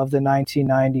of the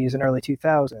 1990s and early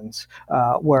 2000s,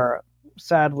 where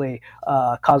sadly,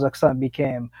 Kazakhstan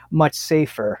became much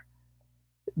safer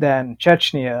than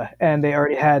Chechnya, and they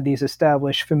already had these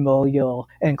established familial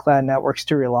and clan networks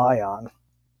to rely on.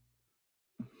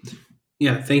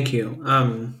 Yeah, thank you.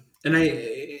 And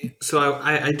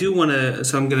I do want to.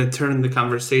 So I'm going to turn the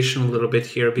conversation a little bit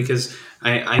here because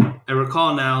I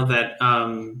recall now that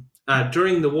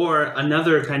during the war,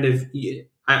 another kind of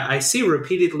I see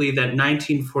repeatedly that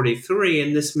 1943,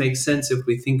 and this makes sense if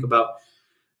we think about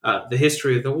the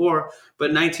history of the war,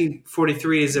 but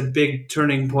 1943 is a big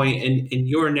turning point in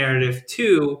your narrative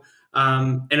too.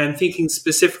 And I'm thinking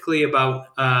specifically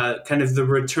about kind of the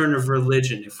return of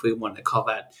religion, if we want to call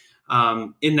that.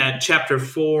 In that chapter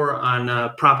 4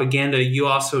 on propaganda, you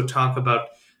also talk about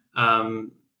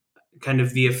kind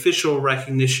of the official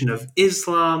recognition of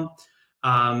Islam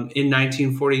in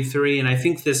 1943. And I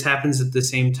think this happens at the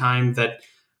same time that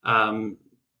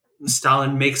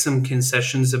Stalin makes some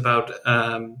concessions about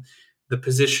the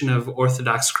position of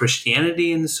Orthodox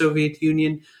Christianity in the Soviet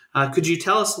Union. Could you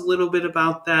tell us a little bit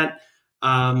about that?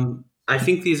 I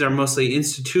think these are mostly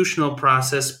institutional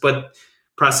processes,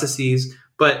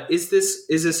 but is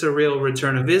this a real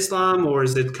return of Islam, or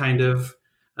is it kind of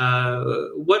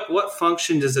What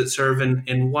function does it serve,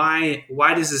 and why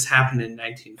does this happen in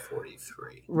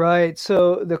 1943? Right.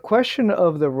 So the question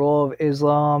of the role of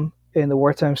Islam in the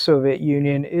wartime Soviet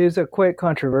Union is a quite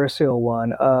controversial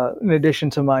one. In addition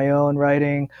to my own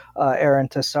writing, Aaron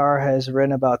Tassar has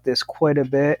written about this quite a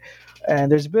bit.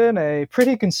 And there's been a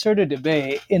pretty concerted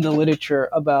debate in the literature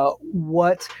about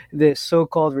what this so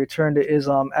called return to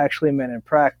Islam actually meant in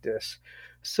practice.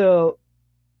 So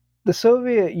the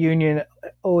Soviet Union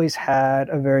always had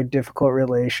a very difficult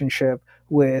relationship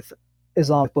with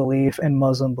Islamic belief and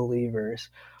Muslim believers.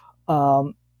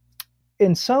 Um,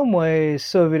 in some ways,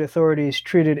 Soviet authorities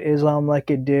treated Islam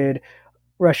like it did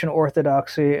Russian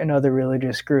Orthodoxy and other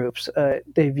religious groups.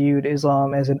 They viewed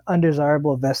Islam as an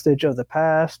undesirable vestige of the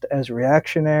past, as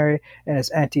reactionary, and as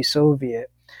anti Soviet.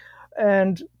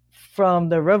 And from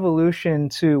the revolution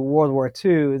to World War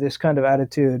II, this kind of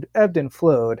attitude ebbed and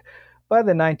flowed. By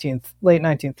the late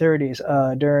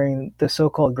 1930s, during the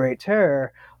so-called Great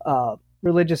Terror,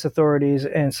 religious authorities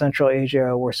in Central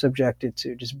Asia were subjected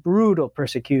to just brutal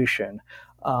persecution.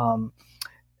 Um,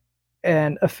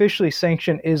 and officially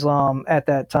sanctioned Islam at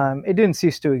that time, it didn't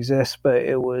cease to exist, but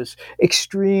it was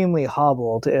extremely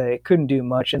hobbled. It couldn't do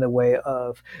much in the way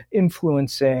of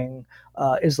influencing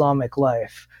Islamic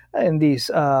life. And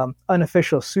these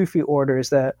unofficial Sufi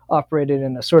orders that operated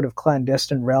in a sort of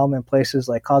clandestine realm in places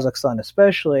like Kazakhstan,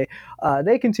 especially,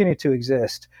 they continue to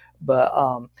exist. But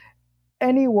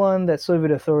anyone that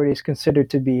Soviet authorities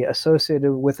considered to be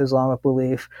associated with Islamic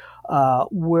belief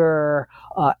were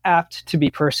apt to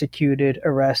be persecuted,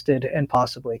 arrested, and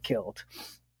possibly killed.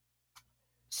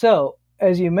 So,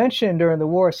 as you mentioned, during the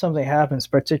war, something happens,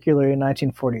 particularly in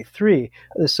 1943.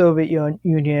 The Soviet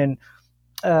Union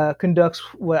conducts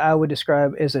what I would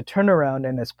describe as a turnaround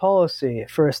in its policy.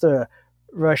 First, the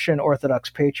Russian Orthodox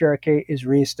Patriarchate is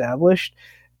reestablished,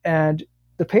 and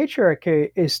the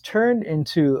Patriarchate is turned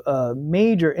into a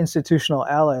major institutional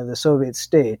ally of the Soviet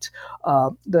state.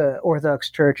 The Orthodox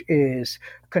Church is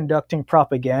conducting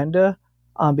propaganda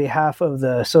on behalf of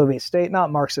the Soviet state,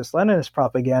 not Marxist-Leninist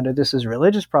propaganda. This is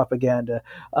religious propaganda,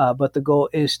 but the goal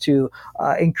is to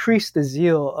increase the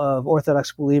zeal of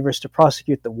Orthodox believers to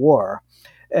prosecute the war.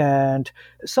 And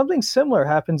something similar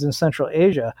happens in Central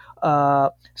Asia.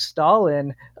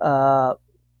 Stalin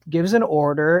gives an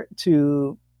order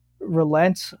to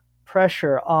relent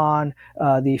pressure on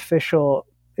the official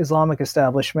Islamic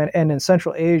establishment, and in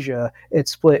Central Asia,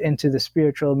 it's split into the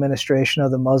spiritual administration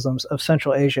of the Muslims of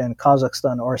Central Asia and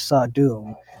Kazakhstan, or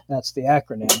SADUM. That's the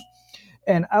acronym.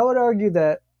 And I would argue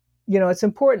that it's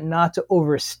important not to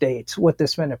overstate what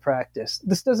this meant in practice.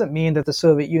 This doesn't mean that the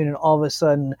Soviet Union all of a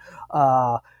sudden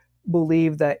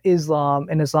believed that Islam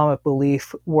and Islamic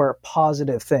belief were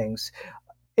positive things.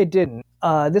 It didn't.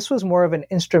 This was more of an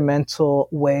instrumental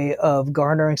way of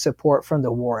garnering support from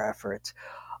the war effort.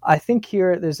 I think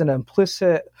here there's an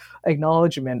implicit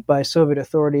acknowledgement by Soviet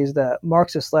authorities that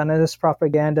Marxist-Leninist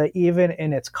propaganda, even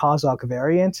in its Kazakh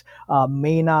variant,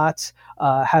 may not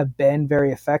have been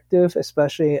very effective,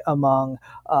 especially among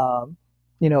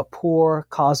poor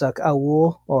Kazakh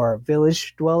aul, or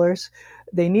village dwellers.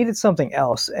 They needed something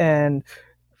else, and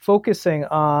focusing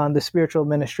on the spiritual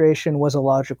administration was a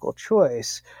logical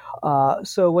choice.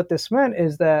 So what this meant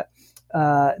is that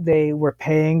they were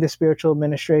paying the spiritual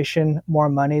administration more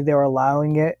money. They were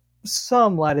allowing it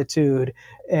some latitude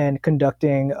in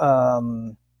conducting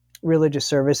religious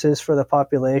services for the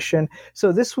population.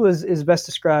 So this is best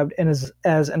described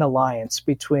as an alliance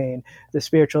between the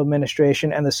spiritual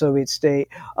administration and the Soviet state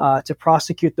to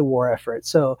prosecute the war effort.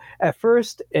 So at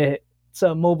first, it's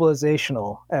a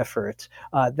mobilizational effort.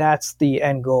 That's the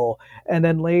end goal. And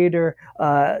then later,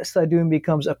 Sadum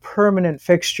becomes a permanent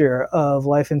fixture of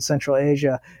life in Central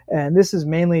Asia. And this is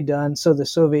mainly done so the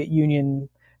Soviet Union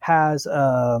has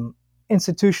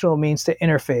institutional means to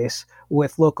interface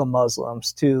with local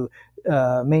Muslims to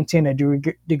maintain a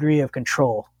degree of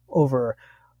control over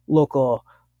local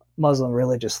Muslim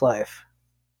religious life.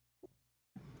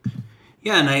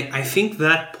 Yeah, and I think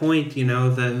that point,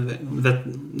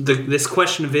 this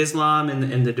question of Islam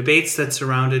and the debates that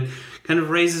surround it kind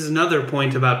of raises another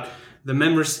point about the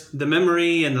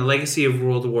memory and the legacy of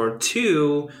World War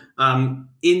II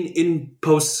in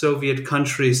post-Soviet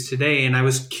countries today. And I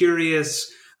was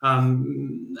curious,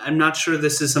 I'm not sure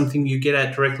this is something you get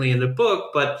at directly in the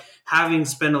book, but having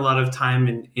spent a lot of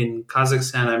time in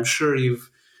Kazakhstan, I'm sure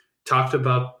you've talked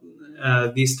about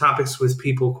these topics with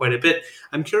people quite a bit.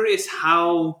 I'm curious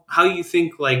how you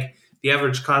think like the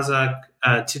average Kazakh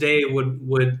today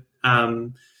would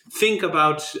think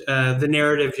about the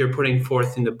narrative you're putting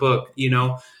forth in the book.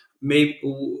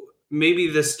 Maybe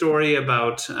the story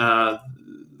about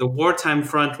the the wartime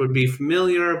front would be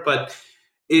familiar, but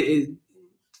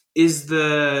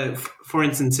for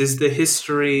instance, is the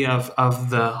history of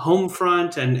the home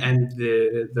front and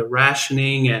the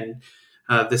rationing and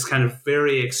this kind of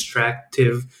very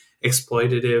extractive,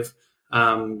 exploitative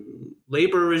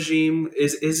labor regime,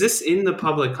 is this in the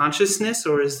public consciousness,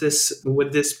 or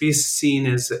would this be seen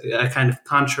as a kind of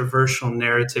controversial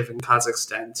narrative in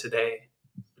Kazakhstan today?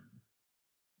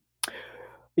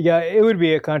 Yeah, it would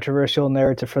be a controversial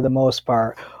narrative for the most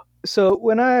part. So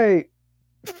when I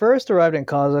first arrived in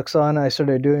Kazakhstan, I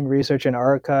started doing research in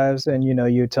archives, and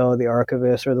you tell the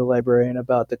archivist or the librarian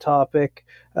about the topic.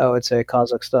 I would say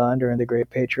Kazakhstan during the Great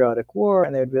Patriotic War,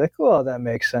 and they would be like, "Well, that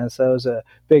makes sense. That was a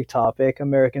big topic.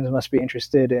 Americans must be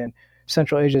interested in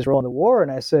Central Asia's role in the war."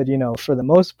 And I said, for the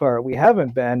most part, we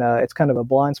haven't been. It's kind of a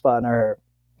blind spot in our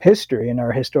history, in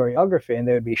our historiography, and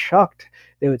they would be shocked.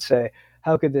 They would say,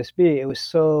 "How could this be? It was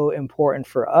so important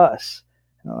for us."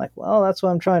 And I'm like, "Well, that's why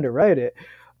I'm trying to write it."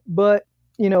 But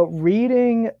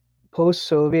reading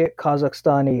post-Soviet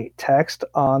Kazakhstani text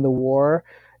on the war,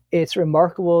 it's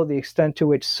remarkable the extent to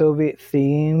which Soviet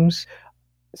themes,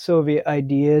 Soviet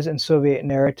ideas, and Soviet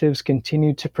narratives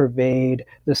continue to pervade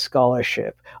the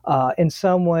scholarship. In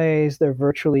some ways, they're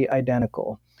virtually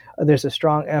identical. There's a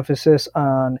strong emphasis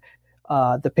on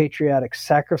the patriotic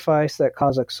sacrifice that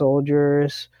Kazakh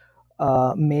soldiers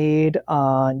made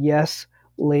on, yes,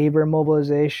 labor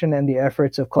mobilization and the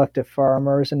efforts of collective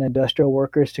farmers and industrial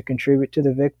workers to contribute to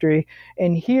the victory.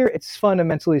 And here it's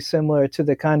fundamentally similar to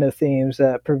the kind of themes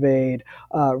that pervade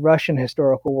Russian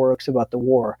historical works about the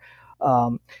war.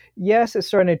 Yes, it's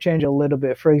starting to change a little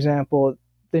bit. For example,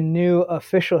 the new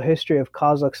official history of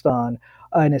Kazakhstan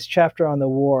in its chapter on the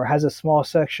war has a small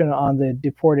section on the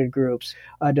deported groups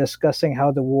discussing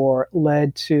how the war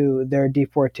led to their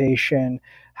deportation,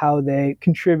 how they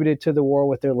contributed to the war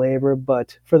with their labor,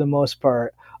 but for the most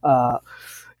part,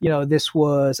 this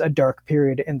was a dark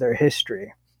period in their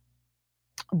history.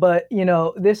 But,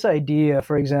 this idea,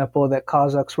 for example, that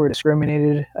Kazakhs were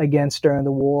discriminated against during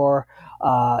the war,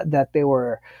 that they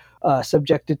were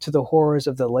subjected to the horrors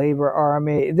of the labor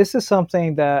army, this is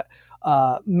something that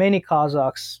many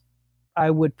Kazakhs, I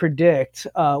would predict,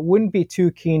 wouldn't be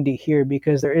too keen to hear,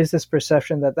 because there is this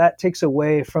perception that takes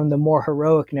away from the more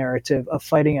heroic narrative of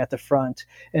fighting at the front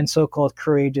and so-called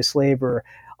courageous labor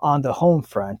on the home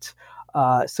front.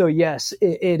 So yes,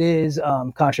 it is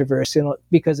controversial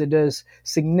because it does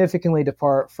significantly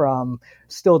depart from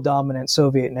still dominant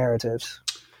Soviet narratives.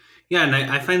 Yeah, and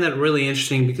I find that really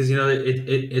interesting because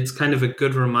it's kind of a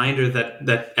good reminder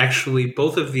that actually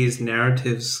both of these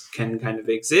narratives can kind of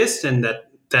exist, and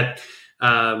that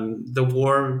the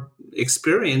war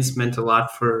experience meant a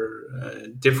lot for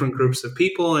different groups of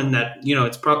people, and that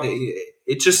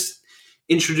it just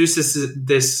introduces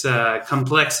this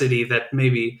complexity that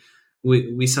maybe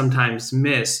we sometimes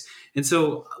miss. And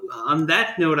so on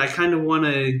that note, I kind of want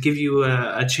to give you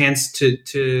a chance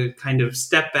to kind of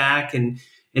step back and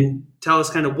tell us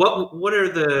kind of what are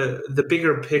the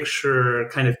bigger picture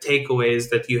kind of takeaways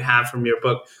that you have from your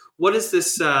book. What is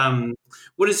this?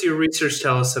 What does your research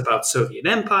tell us about Soviet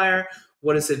Empire?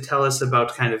 What does it tell us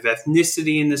about kind of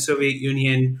ethnicity in the Soviet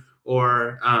Union,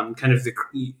 or kind of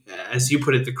as you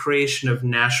put it, the creation of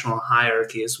national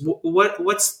hierarchies? What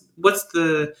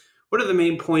are the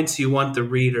main points you want the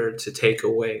reader to take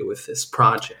away with this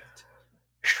project?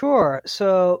 Sure.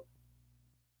 So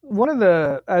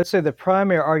I would say the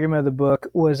primary argument of the book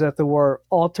was that the war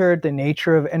altered the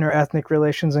nature of interethnic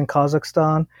relations in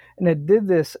Kazakhstan. And it did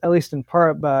this, at least in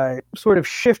part, by sort of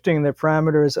shifting the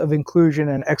parameters of inclusion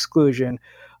and exclusion.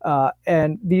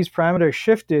 And these parameters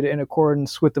shifted in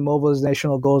accordance with the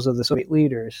mobilizational goals of the Soviet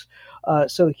leaders.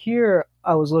 So here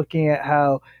I was looking at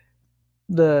how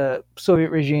the Soviet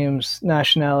regime's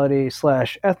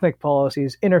nationality/ethnic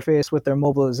policies interface with their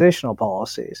mobilizational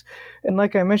policies. And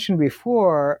like I mentioned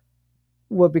before,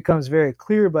 what becomes very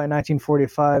clear by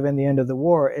 1945 and the end of the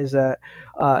war is that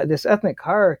this ethnic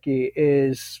hierarchy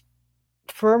is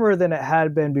firmer than it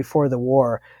had been before the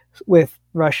war, with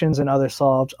Russians and other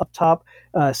Slavs up top,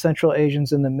 Central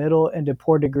Asians in the middle, and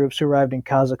deported groups who arrived in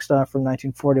Kazakhstan from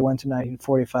 1941 to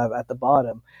 1945 at the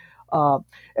bottom.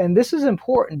 And this is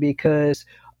important because,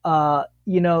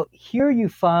 here you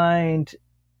find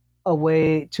a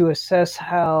way to assess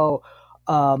how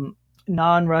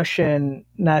non-Russian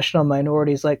national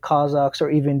minorities like Kazakhs or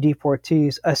even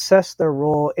deportees assess their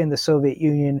role in the Soviet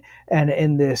Union and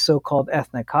in this so-called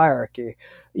ethnic hierarchy.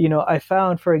 I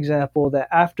found, for example, that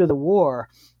after the war,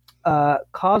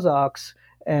 Kazakhs,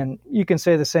 and you can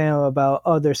say the same about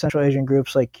other Central Asian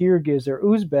groups like Kyrgyz or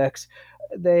Uzbeks,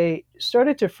 they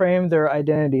started to frame their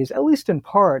identities, at least in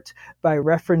part, by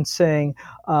referencing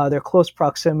their close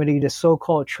proximity to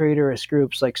so-called traitorous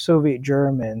groups like Soviet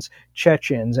Germans,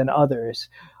 Chechens, and others.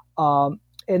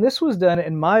 And this was done,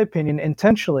 in my opinion,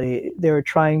 intentionally. They were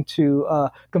trying to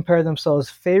compare themselves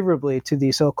favorably to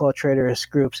these so-called traitorous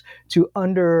groups to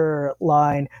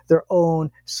underline their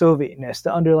own Sovietness,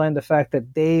 to underline the fact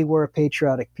that they were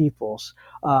patriotic peoples.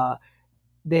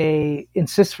 They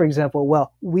insist, for example,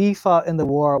 well, we fought in the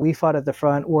war, we fought at the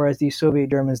front, whereas the Soviet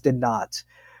Germans did not.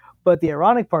 But the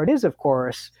ironic part is, of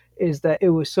course, is that it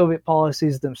was Soviet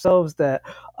policies themselves that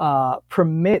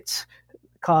permit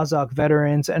Kazakh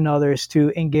veterans and others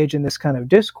to engage in this kind of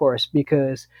discourse,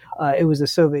 because it was the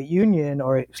Soviet Union,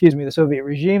 the Soviet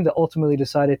regime, that ultimately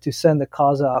decided to send the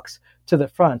Kazakhs to the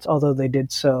front, although they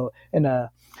did so in a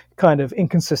kind of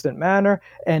inconsistent manner.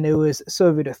 And it was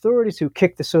Soviet authorities who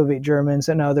kicked the Soviet Germans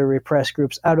and other repressed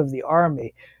groups out of the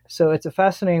army. So it's a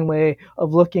fascinating way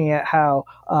of looking at how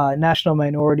national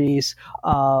minorities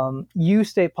use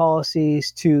state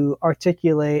policies to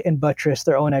articulate and buttress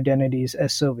their own identities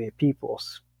as Soviet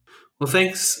peoples. Well,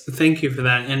 thank you for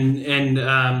that. And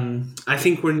I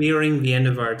think we're nearing the end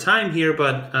of our time here,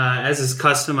 but as is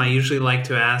custom, I usually like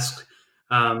to ask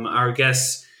our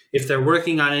guests if they're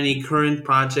working on any current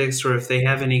projects, or if they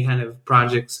have any kind of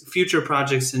future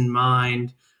projects in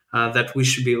mind that we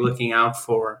should be looking out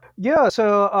for. Yeah,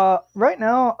 so right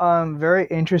now I'm very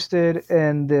interested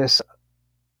in the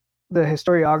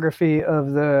historiography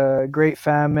of the Great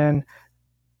Famine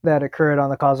that occurred on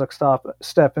the Kazakh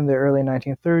steppe in the early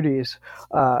 1930s.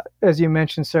 As you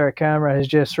mentioned, Sarah Cameron has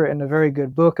just written a very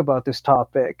good book about this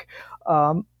topic.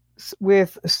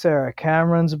 With Sarah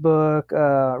Cameron's book,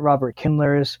 Robert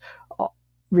Kindler's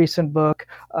recent book,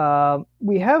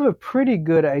 we have a pretty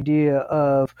good idea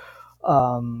of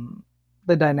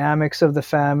the dynamics of the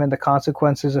famine, the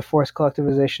consequences of forced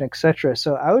collectivization, etc.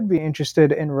 So I would be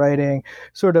interested in writing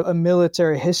sort of a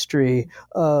military history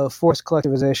of forced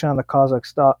collectivization on the Kazakh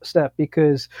steppe,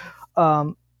 because,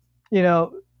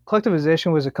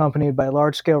 collectivization was accompanied by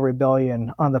large-scale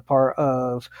rebellion on the part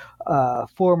of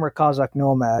former Kazakh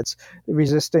nomads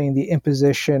resisting the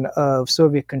imposition of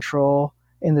Soviet control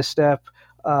in the steppe,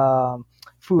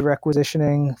 food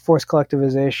requisitioning, forced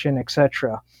collectivization,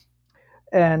 etc.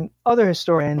 And other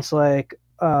historians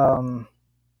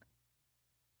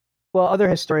other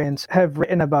historians have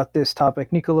written about this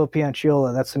topic. Niccolo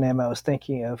Pianciola, that's the name I was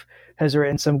thinking of, has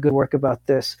written some good work about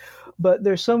this. But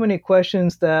there's so many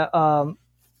questions that are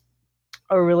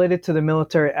related to the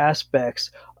military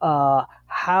aspects.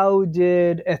 How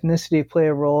did ethnicity play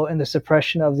a role in the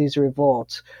suppression of these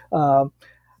revolts?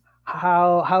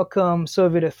 How come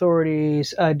Soviet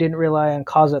authorities didn't rely on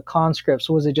Kazakh conscripts?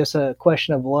 Was it just a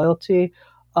question of loyalty?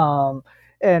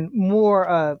 And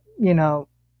more,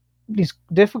 these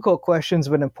difficult questions,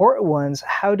 but important ones.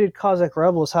 How did Kazakh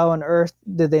rebels, how on earth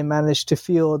did they manage to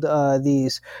field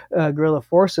these guerrilla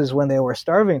forces when they were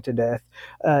starving to death?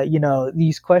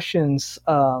 These questions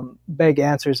beg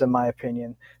answers, in my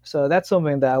opinion. So that's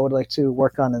something that I would like to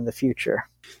work on in the future.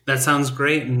 That sounds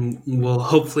great, and we'll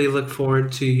hopefully look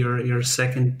forward to your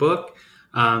second book,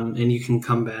 and you can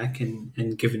come back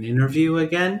and give an interview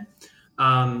again.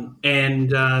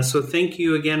 So thank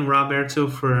you again, Roberto,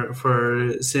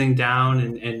 for sitting down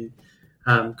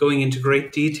and going into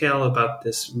great detail about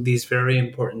these very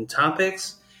important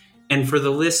topics. And for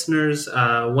the listeners,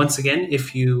 once again,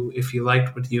 if you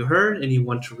liked what you heard and you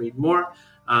want to read more,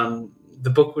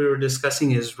 the book we were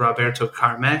discussing is Roberto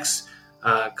Carmec's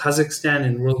Kazakhstan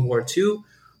in World War II,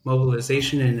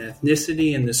 Mobilization and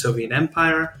Ethnicity in the Soviet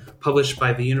Empire, published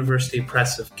by the University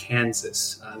Press of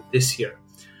Kansas this year.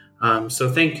 So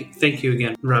thank you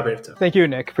again, Roberto. Thank you,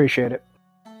 Nick. Appreciate it.